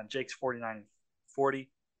 Jake's 49-40.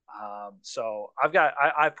 So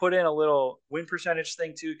I put in a little win percentage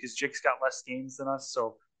thing too because Jake's got less games than us,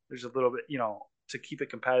 so there's a little bit to keep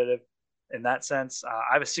it competitive in that sense.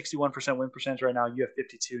 I have a 61% win percentage right now. You have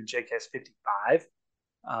 52, and Jake has 55.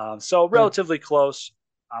 So relatively close,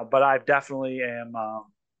 but I definitely am.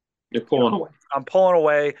 You're pulling away. I'm pulling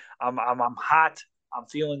away. I'm hot. I'm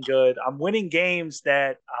feeling good. I'm winning games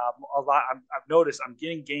that a lot. I've noticed I'm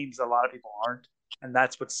getting games that a lot of people aren't, and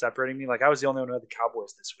that's what's separating me. Like I was the only one who had the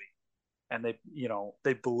Cowboys this week, and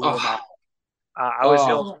they blew them out. I was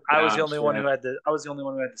the only one who had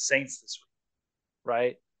the Saints this week,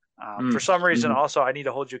 right? For some reason, also I need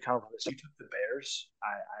to hold you accountable for this. You took the Bears.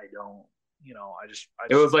 I don't.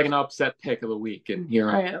 It was like an upset pick of the week, and here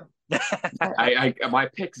I am. I my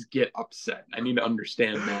picks get upset. I need to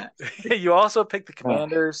understand that. You also picked the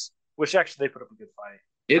Commanders, which actually they put up a good fight.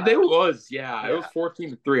 It was, yeah. It was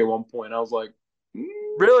 14-3 at one point. I was like,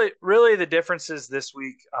 really, the differences this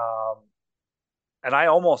week, and I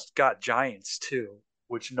almost got Giants too,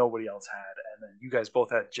 which nobody else had, and then you guys both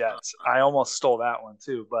had Jets. I almost stole that one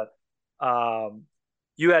too, but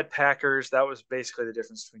you had Packers. That was basically the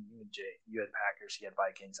difference between you and Jake. You had Packers. He had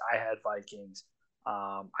Vikings. I had Vikings.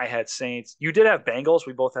 I had Saints. You did have Bengals.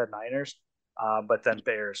 We both had Niners. But then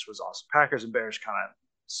Bears was awesome. Packers and Bears kind of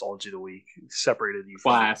sold you the week, separated you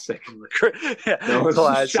Classic. from the That yeah, was a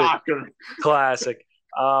classic, shocker. classic.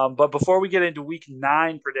 But before we get into week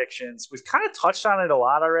 9 predictions, we've kind of touched on it a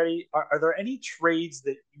lot already. Are there any trades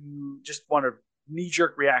that you just want a knee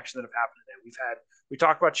jerk reaction that have happened today? We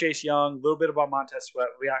talked about Chase Young, a little bit about Montez Sweat.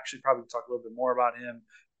 We actually probably talk a little bit more about him.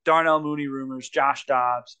 Darnell Mooney rumors, Josh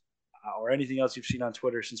Dobbs, or anything else you've seen on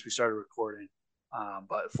Twitter since we started recording.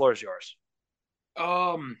 But the floor is yours.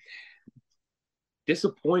 Um,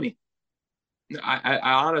 Disappointing. I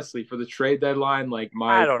honestly, for the trade deadline, like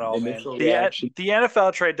I my don't know, man. initial The reaction. the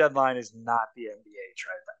NFL trade deadline is not the NBA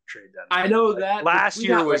trade I deadline. know Like that, but last we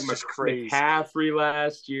year got like was just crazy. McCaffrey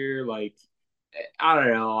last year. Like, I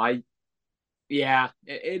don't know. Yeah,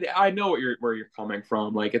 I know where you're coming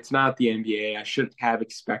from. Like, it's not the NBA. I shouldn't have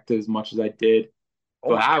expected as much as I did, Oh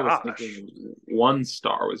but my I was gosh. thinking one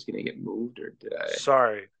star was going to get moved, or did I?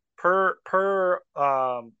 Sorry. Per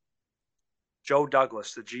Joe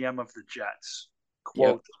Douglas, the GM of the Jets,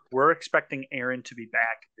 Yep. quote, "We're expecting Aaron to be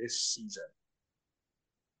back this season."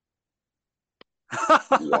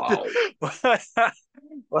 Wow.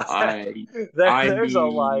 I I There's a need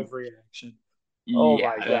live reaction. Oh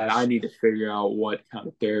my Yeah, that I gosh. need to figure out what kind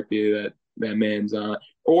of therapy that man's on,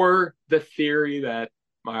 or the theory that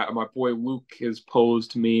my boy Luke has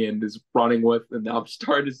posed to me and is running with, and I'm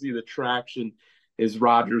starting to see the traction. Is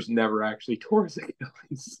Rogers never actually tore his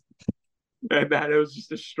Achilles, and that it was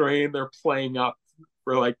just a strain they're playing up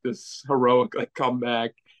for like this heroic like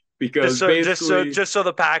comeback because basically Just so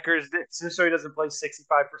the Packers, just so he doesn't play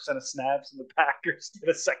 65% of snaps and the Packers get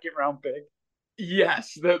a second round pick.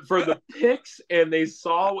 yes, for the picks, and they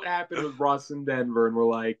saw what happened with Russ in Denver, and were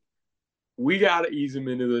like, we got to ease him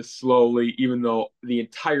into this slowly, even though the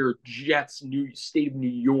entire Jets, new state of New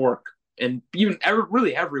York, and even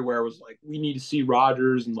really everywhere was like, we need to see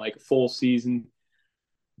Rodgers and like a full season.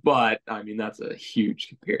 But I mean, that's a huge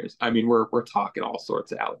comparison. I mean, we're talking all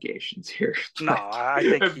sorts of allegations here. No, Like, I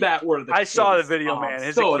think if that were the I saw the case, video, man.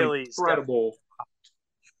 His still an Achilles incredible.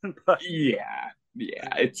 definitely.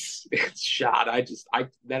 Yeah, it's shot. I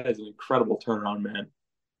that is an incredible turnaround, man.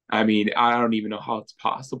 I mean, I don't even know how it's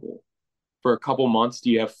possible. For a couple months, do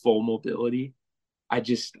you have full mobility? I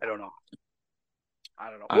just I don't know. I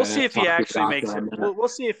don't know. We'll I see have if he talked to the actually doctor makes it. on that. We'll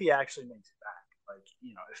see if he actually makes it back.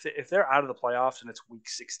 Like if they're out of the playoffs and it's week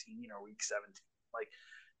 16 or week 17, like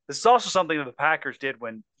this is also something that the Packers did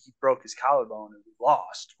when he broke his collarbone and we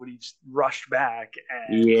lost. When he just rushed back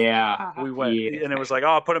and Yeah, we went yeah, and it was like,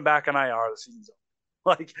 oh, put him back on IR. The season's over.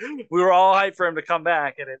 Like we were all hyped for him to come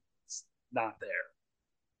back and it's not there.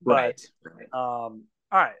 But right. all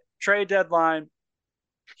right, trade deadline.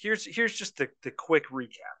 Here's just the quick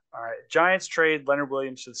recap. All right, Giants trade Leonard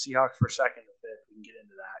Williams to the Seahawks for a second and fifth. We can get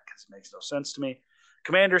into that because it makes no sense to me.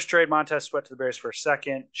 Commanders trade Montez Sweat to the Bears for a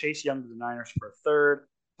second. Chase Young to the Niners for a third.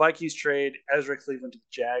 Vikings trade Ezra Cleveland to the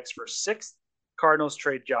Jags for a sixth. Cardinals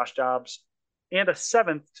trade Josh Dobbs and a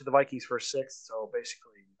seventh to the Vikings for a sixth. So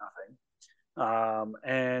basically nothing.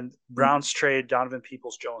 And Browns trade Donovan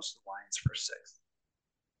Peoples-Jones to the Lions for a sixth.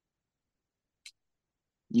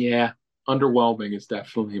 Yeah, underwhelming is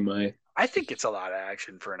definitely my. I think it's a lot of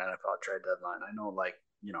action for an NFL trade deadline. I know, like,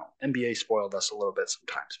 NBA spoiled us a little bit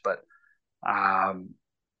sometimes, but um,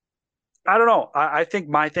 I don't know. I think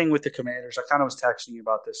my thing with the Commanders, I kind of was texting you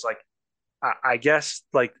about this. Like, I guess,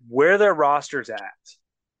 like, where their roster's at,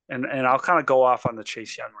 and I'll kind of go off on the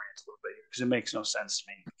Chase Young rant a little bit because it makes no sense to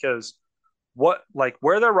me. Because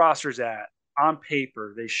where their roster's at on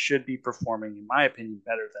paper, they should be performing, in my opinion,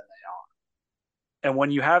 better than they are. And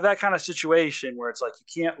when you have that kind of situation where it's like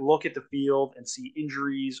you can't look at the field and see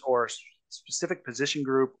injuries or a specific position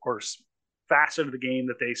group or facet of the game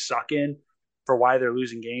that they suck in for why they're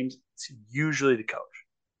losing games, it's usually the coach.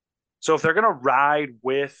 So if they're going to ride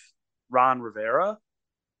with Ron Rivera,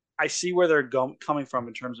 I see where they're coming from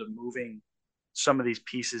in terms of moving some of these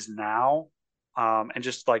pieces now, and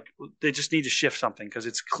just like they just need to shift something because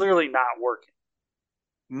it's clearly not working.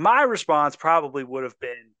 My response probably would have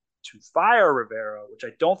been to fire Rivera, which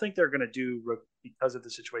I don't think they're going to do because of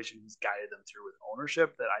the situation he's guided them through with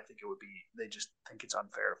ownership. That I think it would be they just think it's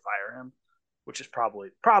unfair to fire him, which is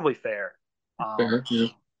probably fair. Fair, yeah.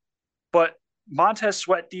 But Montez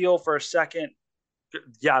Sweat deal for a second,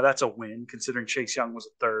 yeah, that's a win considering Chase Young was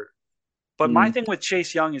a third. But my thing with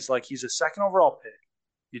Chase Young is like he's a second overall pick.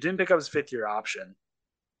 You didn't pick up his fifth year option.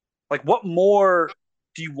 Like, what more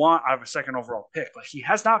do you want out of a second overall pick? Like, he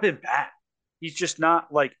has not been bad. He's just not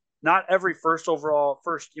every first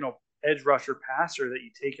edge rusher passer that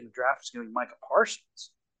you take in the draft is going to be Micah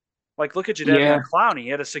Parsons. Like, look at Yeah, Jadeveon Clowney. He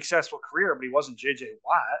had a successful career, but he wasn't J.J.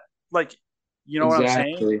 Watt. Like, you know what I'm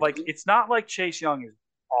saying? exactly. Like, it's not like Chase Young is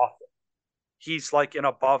awful. he's like an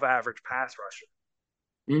above average pass rusher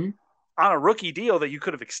Mhm. on a rookie deal that you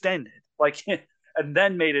could have extended, like, and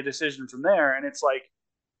then made a decision from there. And it's like,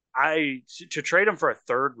 to trade him for a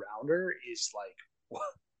third rounder is like,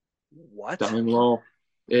 what? Selling low.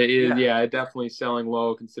 It is, Yeah. yeah, definitely selling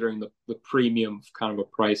low considering the premium of kind of a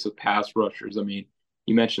price of pass rushers. I mean,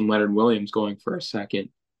 you mentioned Leonard Williams going for a second,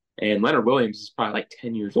 and Leonard Williams is probably like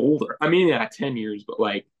 10 years older. I mean, yeah, 10 years, but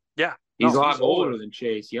like Yeah. he's No, a he's lot older. older than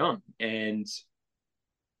Chase Young. And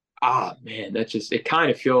man, that's just it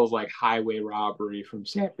kind of feels like highway robbery from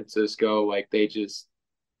San Francisco. Like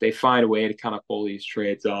they find a way to kind of pull these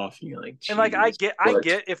trades off, and you're like, And like, I geez. get, I But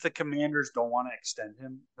get if the Commanders don't want to extend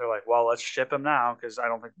him, they're like, well, let's ship him now because I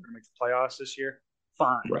don't think we're gonna make the playoffs this year.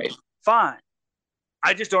 Fine, right. fine.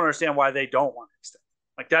 I just don't understand why they don't want to extend.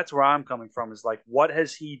 Like, that's where I'm coming from. Is like, what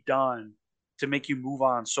has he done to make you move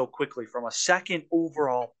on so quickly from a second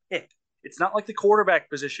overall pick? It's not like the quarterback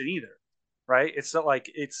position either, right? It's not like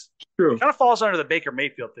it True. kind of falls under the Baker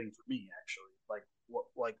Mayfield thing for me, actually. Like,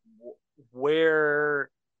 where,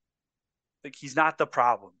 like, he's not the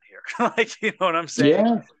problem here. Like, you know what I'm saying?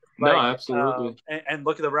 Yeah. No, Like, absolutely. and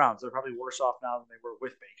look at the Browns; they're probably worse off now than they were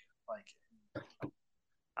with Baker. Like,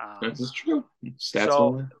 This um, is true. Stats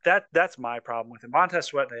so on that's my problem with him. Montez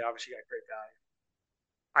Sweat, they obviously got great value.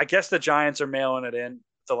 I guess the Giants are mailing it in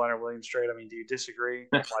to Leonard Williams trade. I mean, do you disagree?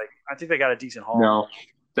 that. Like, I think they got a decent haul. No,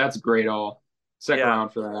 that's great. All second Yeah,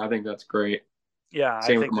 round for that. I think that's great. yeah.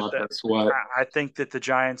 Same with Montez Sweat. I think that the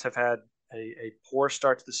Giants have had a poor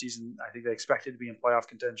start to the season. I think they expected to be in playoff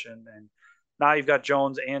contention, and now you've got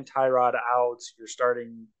Jones and Tyrod out. You're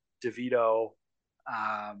starting DeVito.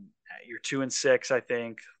 Um, you're 2-6, I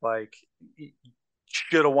think. Like, you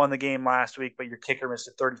should have won the game last week, but your kicker missed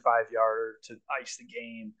a 35 yarder to ice the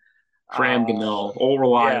game. Fram Gano, all Yeah,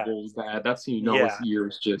 reliable is bad. That's how you know his yeah,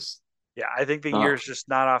 year's just yeah. I think the uh year's just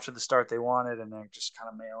not off to the start they wanted, and they're just kind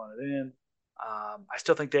of mailing it in. I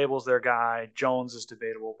still think Dable's their guy. Jones is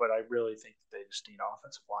debatable, but I really think that they just need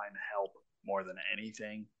offensive line help more than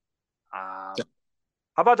anything. How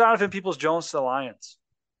about Donovan Peoples Jones to the Lions?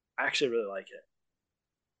 I actually really like it.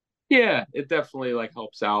 yeah, it definitely like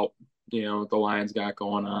helps out. What the Lions got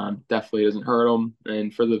going on. Definitely doesn't hurt them.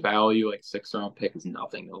 And for the value, like 6th round pick is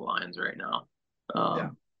nothing to the Lions right now. Yeah.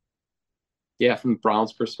 Um, yeah, from the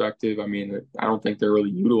Browns perspective, I mean, I don't think they're really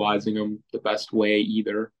utilizing them the best way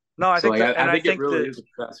either. No, I So think like, that, and I I think it think really that is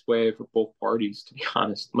the best way for both parties, to be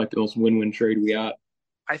honest. It might be the most win-win trade we got.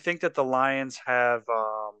 the Lions have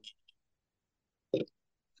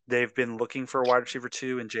they've been looking for a wide receiver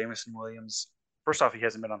too, and Jamison Williams. First off, he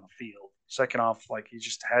hasn't been on the field. Second off, like,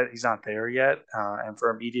 he's not there yet. And for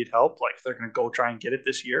immediate help, like, if they're going to go try and get it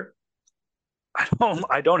this year,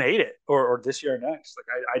 I don't hate it, or this year or next.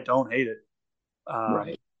 Like, I don't hate it. Um,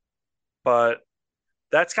 Right. but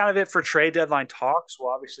that's kind of it for trade deadline talks. We'll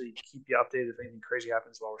obviously keep you updated if anything crazy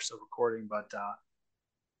happens while we're still recording. But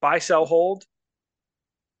buy, sell, hold.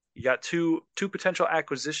 You got two potential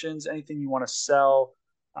acquisitions. Anything you want to sell,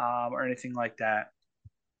 or anything like that?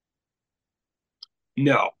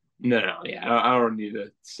 No, no. Yeah, I don't need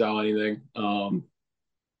to sell anything. I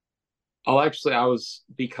was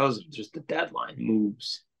because of just the deadline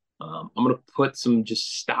moves. I'm gonna put some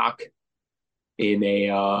just stock in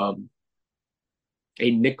a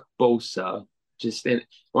Nick Bosa. Just in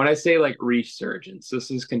when I say like resurgence, this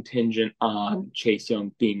is contingent on Chase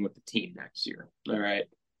Young being with the team next year. All right.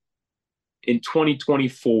 In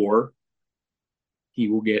 2024, he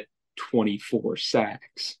will get 24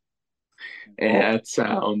 sacks. And Whoa. that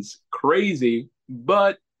sounds crazy,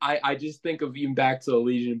 but I just think of even back to the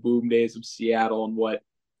Legion of Boom days of Seattle and what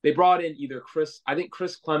they brought in either I think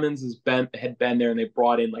Chris Clemens had been there, and they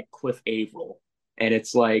brought in like Cliff Averill. And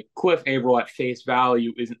it's like Cliff Averill at face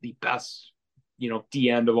value isn't the best, D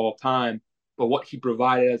end of all time, but what he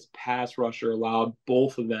provided as a pass rusher allowed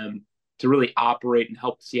both of them to really operate and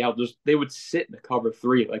help Seattle. They would sit in the cover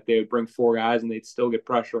three, like they would bring four guys and they'd still get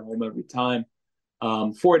pressure home every time.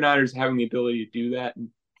 49ers having the ability to do that and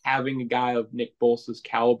having a guy of Nick Bosa's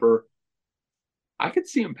caliber, I could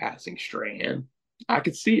see him passing Strahan. I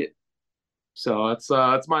could see it. So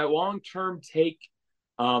that's my long term take.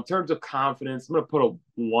 In terms of confidence, I'm gonna put a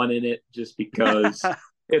 1 in it just because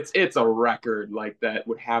it's a record like that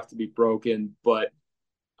would have to be broken. But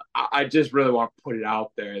I just really want to put it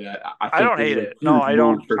out there that I I think don't this is hate a it. No, huge I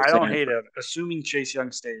don't. move for I don't San hate Fran. it. Assuming Chase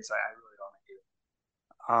Young stays, I really don't hate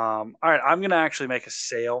it. All right, I'm gonna actually make a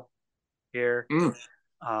sale here. Mm,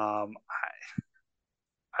 I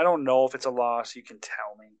don't know if it's a loss. You can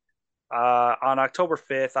tell me. On October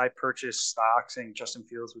 5th, I purchased stock saying Justin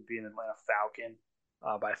Fields would be an Atlanta Falcon.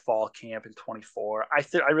 by fall camp in 24.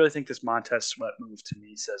 I really think this Montez Sweat move to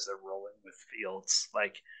me says they're rolling with Fields.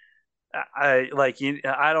 Like I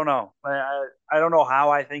don't know. I don't know how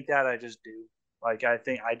I think that. I just do. Like I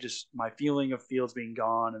think I just my feeling of Fields being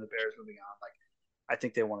gone and the Bears moving on. Like I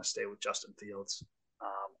think they want to stay with Justin Fields.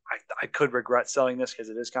 I could regret selling this because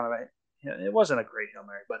it is kind of it wasn't a great Hail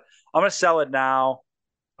Mary, but I'm gonna sell it now.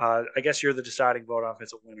 I guess you're the deciding vote on if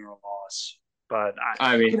it's a win or a loss. But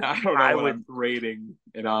I mean, I don't know I what would, I'm rating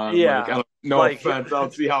it on. Like, yeah, no like, offense, I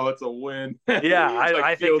don't see how it's a win. yeah, Like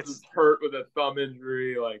I think Fields is it's, hurt with a thumb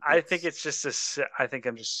injury. Like I think it's it's just I think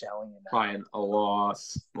I'm just selling it now. probably a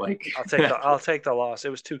loss. Like I'll take the loss. It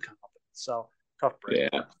was too confident, so tough break.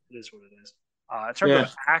 yeah, It is what it is. In terms of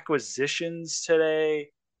yeah. acquisitions today,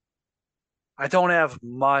 I don't have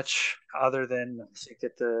much other than I think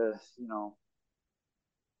that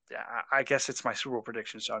yeah, I guess it's my Super Bowl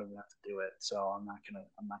prediction, so I don't even have to do it. So I'm not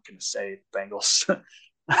gonna say Bengals.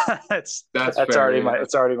 it's That's that's fair. already Yeah.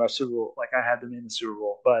 it's already my Super Bowl. Like I had them in the Super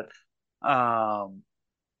Bowl, but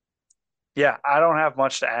yeah, I don't have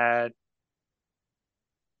much to add.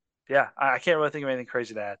 Yeah, I can't really think of anything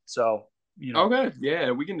crazy to add. So Okay.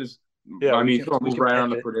 Yeah, we can just. yeah, I mean, if you want to we move can right on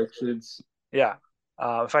the pivot. predictions, Yeah,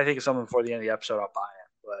 if I think of something before the end of the episode, I'll buy it.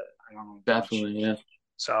 But I don't know much. definitely. Yeah.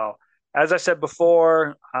 So as I said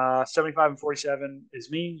before, 75 and 47 is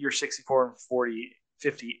me. You're 64 and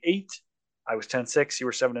 58. I was 10-6. You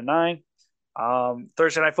were 7-9.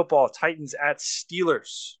 Thursday night football, Titans at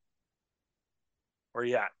Steelers. Where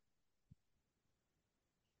you at?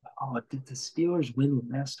 Oh, did the Steelers win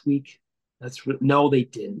last week? No, they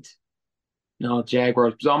didn't. No,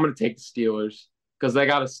 Jaguars. So I'm going to take the Steelers because they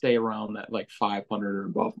got to stay around that like 500 or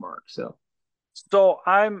above mark. So So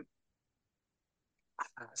I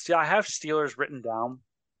have Steelers written down,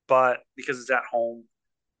 but because it's at home,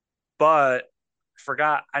 but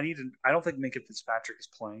forgot I don't think Minka Fitzpatrick is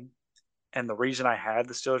playing. And the reason I had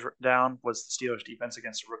the Steelers written down was the Steelers defense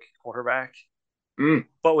against a rookie quarterback. mm,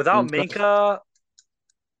 But without interesting. Minka,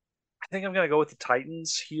 I think I'm going to go with the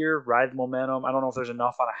Titans here, ride the momentum. I don't know if there's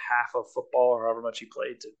enough on a half of football or however much he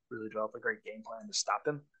played to really develop a great game plan to stop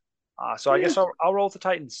him. So I Yeah. guess I'll roll with the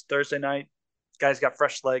Titans Thursday night. Guys got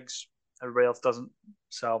fresh legs. Everybody else doesn't.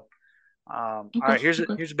 So, all Okay. right, Okay.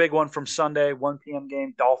 here's a big one from Sunday, 1 p.m.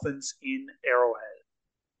 game. Dolphins in Arrowhead.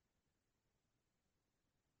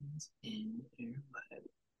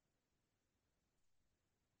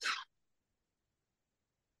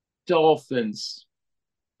 Dolphins.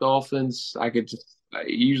 Dolphins. I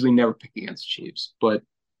usually never pick against Chiefs, but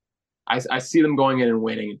I see them going in and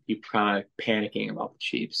winning and people kind of panicking about the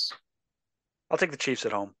Chiefs. I'll take the Chiefs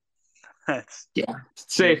at home. It's, Yeah.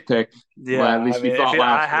 Safe pick. Well, yeah, at I least we mean, thought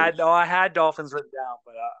last week. I had Dolphins written down,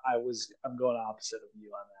 but I'm going opposite of you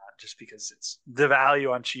on that, just because it's the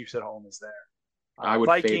value on Chiefs at home is there. I would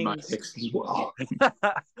fade my Vikings, picks as well.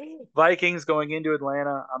 Vikings going into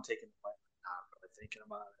Atlanta. I'm taking Atlanta. Not really thinking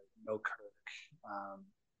about it. No Kirk.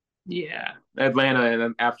 Yeah. Atlanta, and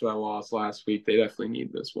then after that loss last week, they definitely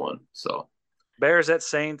need this one. So Bears at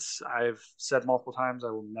Saints. I've said multiple times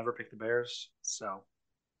I will never pick the Bears. So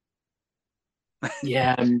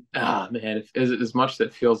yeah, and man, as much as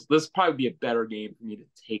it feels, this would probably be a better game for me to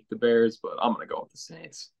take the Bears, but I'm gonna go with the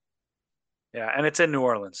Saints. yeah, and it's in New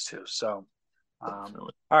Orleans too. So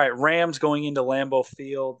Definitely. all right, Rams going into Lambeau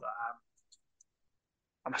Field.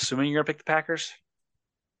 I'm assuming you're gonna pick the Packers.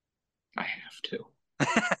 I have to.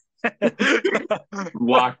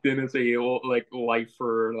 Locked in as a like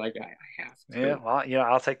lifer, like I have Yeah, to. well,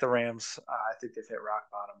 I'll take the Rams. I think they've hit rock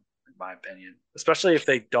bottom, in my opinion. Especially if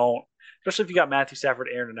they don't, especially if you got Matthew Stafford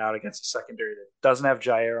airing it out against a secondary that doesn't have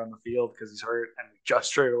Jair on the field because he's hurt, and we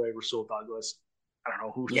just traded away Rasul Douglas. I don't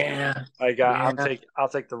know who's. Yeah, I'm yeah. I'll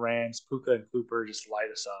take the Rams. Puka and Cooper just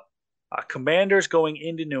light us up. Commanders going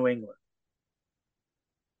into New England.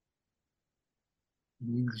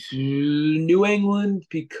 New England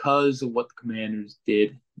because of what the Commanders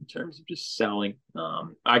did in terms of just selling.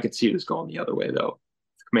 I could see this going the other way though.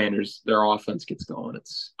 The Commanders, their offense gets going,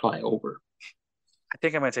 it's probably over. I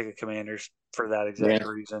think I'm going to take the Commanders for that exact Yeah,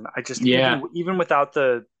 reason. I just yeah, even without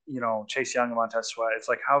the Chase Young and Montez Sweat, it's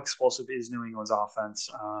like how explosive is New England's offense?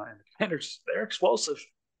 And the Commanders, they're explosive,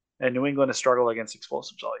 and New England has struggled against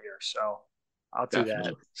explosives all year. So I'll do that.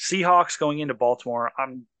 definitely. Seahawks going into Baltimore.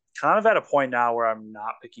 I'm kind of at a point now where I'm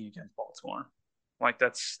not picking against Baltimore. Like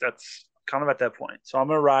that's kind of at that point. So I'm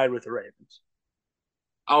going to ride with the Ravens.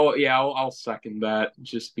 Oh yeah, I'll second that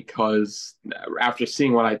just because after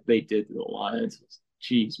seeing what they did to the Lions,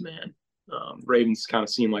 geez, man, Ravens kind of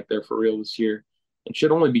seem like they're for real this year and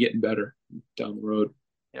should only be getting better down the road.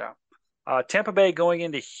 Yeah. Tampa Bay going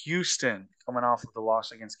into Houston, coming off of the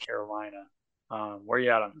loss against Carolina. Where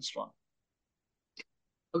you at on this one?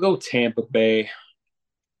 I'll go Tampa Bay.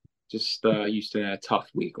 Just Houston had a tough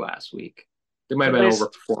week last week. They might have been Tampa's,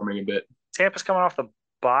 overperforming a bit. Tampa's coming off the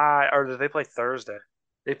bye, or did they play Thursday?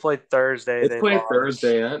 They played Thursday. They They played lost.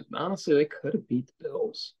 Thursday. Honestly, they could have beat the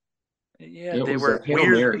Bills. Yeah, It they was a were Hail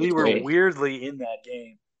weird. Mary They were away. weirdly in that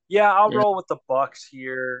game. Yeah, I'll Yeah. roll with the Bucks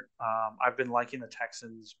here. I've been liking the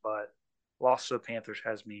Texans, but loss to the Panthers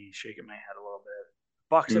has me shaking my head a little bit.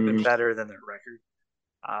 Bucks have been Mm, better than their record.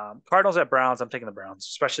 Cardinals at Browns. I'm taking the Browns,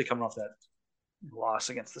 especially coming off that loss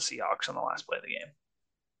against the Seahawks on the last play of the game.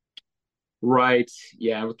 right.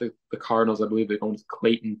 Yeah, with the Cardinals, I believe they're going to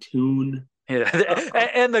Clayton Tune. Yeah,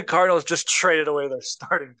 and the Cardinals just traded away their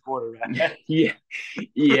starting quarterback. Yeah.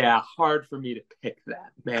 Yeah. Hard for me to pick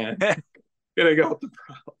that, man. Gonna go with the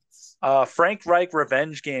Browns. Frank Reich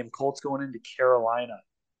revenge game. Colts going into Carolina.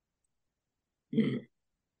 Mm.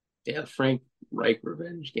 Yeah, Frank Reich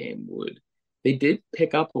revenge game would. They did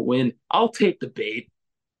pick up a win. I'll take the bait.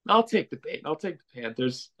 I'll take the bait. I'll take the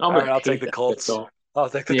Panthers. I'm All right, gonna I'll take take the that pick Colts. though. I'll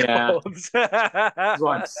take the Yeah, Colts. that's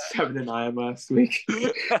why I'm 7-9 last week.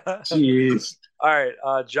 Jeez. All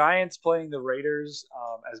right, Giants playing the Raiders.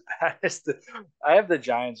 As bad as I have the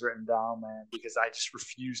Giants written down, man, because I just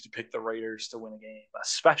refuse to pick the Raiders to win a game,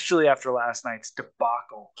 especially after last night's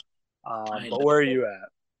debacle. I But where are know. you at?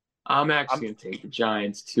 I'm I'm actually gonna take the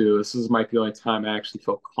Giants too. This is might be the only time I actually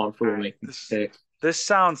feel all comfortable right. making the This pick. this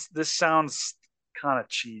sounds kind of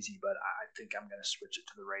cheesy, but I think I'm gonna switch it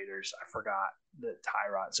to the Raiders. I forgot the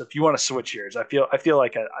Tyrod. So if you want to switch yours, I feel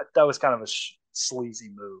like that was kind of a sleazy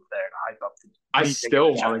move there to hype up I me taking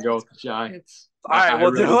still the want to go Giants. with the Giants. All right, I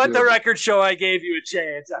well, really let the do. record show I gave you a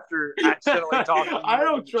chance after accidentally talking I you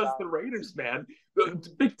into don't the trust the Giants. Raiders, man.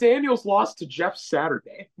 McDaniels lost to Jeff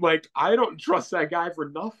Saturday. Like, I don't trust that guy for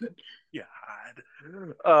nothing.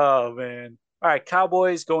 God. Oh man. All right,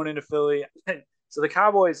 Cowboys going into Philly. So the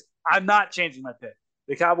Cowboys, I'm not changing my pick.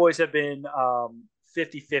 The Cowboys have been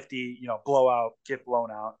 50-50, blowout, get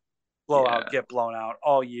blown out, blowout, Yeah. get blown out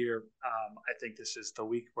all year. I think this is the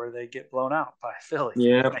week where they get blown out by Philly.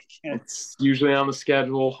 Yeah. I can't. It's usually on the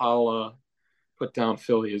schedule. I'll put down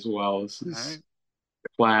Philly as well. This All right. is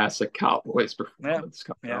classic Cowboys Yeah, performance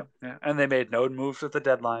coming yeah, up. yeah. And they made no moves at the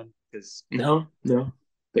deadline because No, no.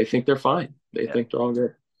 They think they're fine. They yeah. think they're all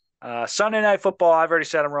good. Sunday night football. I've already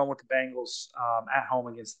said I'm rolling with the Bengals at home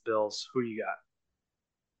against the Bills. Who do you got?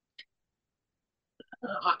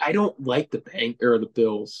 I don't like the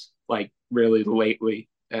Bills like really lately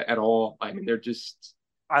at all. I mean, they're just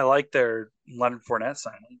I like their Leonard Fournette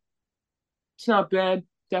signing. it's not bad.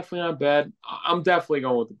 Definitely not bad. I'm definitely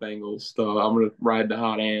going with the Bengals, though. I'm gonna ride the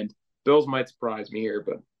hot hand. Bills might surprise me here,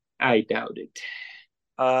 but I doubt it.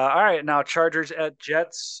 All right, now Chargers at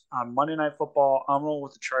Jets on Monday Night Football. I'm rolling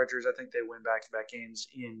with the Chargers. I think they win back-to-back games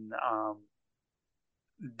in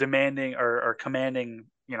demanding or commanding,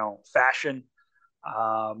 fashion.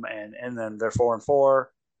 And then they're 4-4,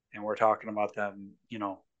 and we're talking about them,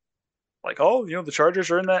 like, oh, the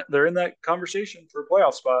Chargers are they're in that conversation for a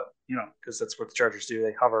playoff spot, because that's what the Chargers do.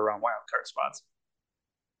 They hover around wild card spots.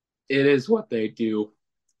 It is what they do.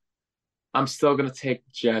 I'm still gonna take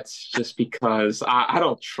the Jets just because I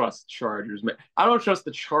don't trust Chargers, man. I don't trust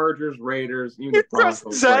the Chargers, Raiders, even the You trust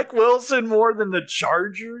Broncos. Like, Zach Wilson more than the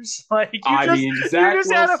Chargers? Like you I just mean, you Zach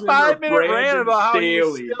just had a Wilson or 5 minute rant Brandon about how he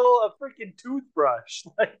was Staley. still a freaking toothbrush.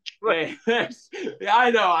 Hey,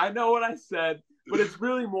 I know what I said, but it's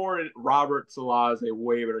really more Robert Salah is a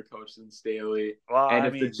way better coach than Staley. Well, And I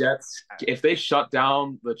if the mean, Jets, if they shut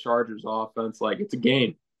down the Chargers offense, like it's a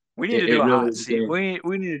game. we need to do It a really hot is a seat. game.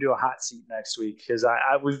 We need to do a hot seat next week because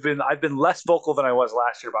I've been less vocal than I was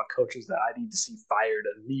last year about coaches that I need to see fired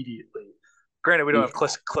immediately. Granted, we don't have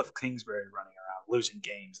Yeah, Cliff Kingsbury running around losing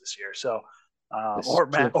games this year, so this is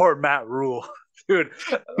true. Or Matt Rule, dude.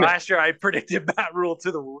 Last year I predicted Matt Rule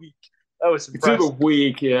to the week. That was To the impressive.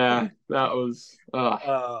 week, yeah, that was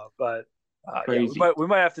But yeah, crazy. we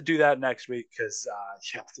might have to do that next week because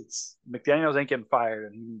it's McDaniels ain't getting fired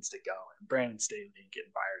and he needs to go, and Brandon Staley ain't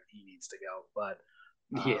getting fired and he needs to go. But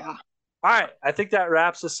Yeah, all right, I think that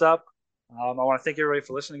wraps us up. I want to thank everybody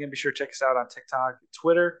for listening. Again, be sure to check us out on TikTok,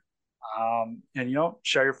 Twitter, and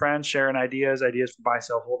share your friends, sharing ideas for buy,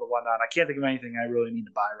 sell, hold, and whatnot. I can't think of anything I really need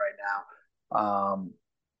to buy right now.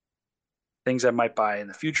 Things I might buy in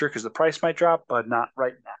the future because the price might drop, but not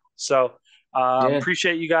right now. So yeah,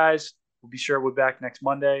 appreciate you guys. We'll be sure we're back next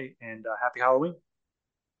Monday, and happy Halloween.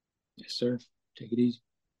 yes, sir. Take it easy.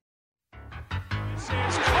 This is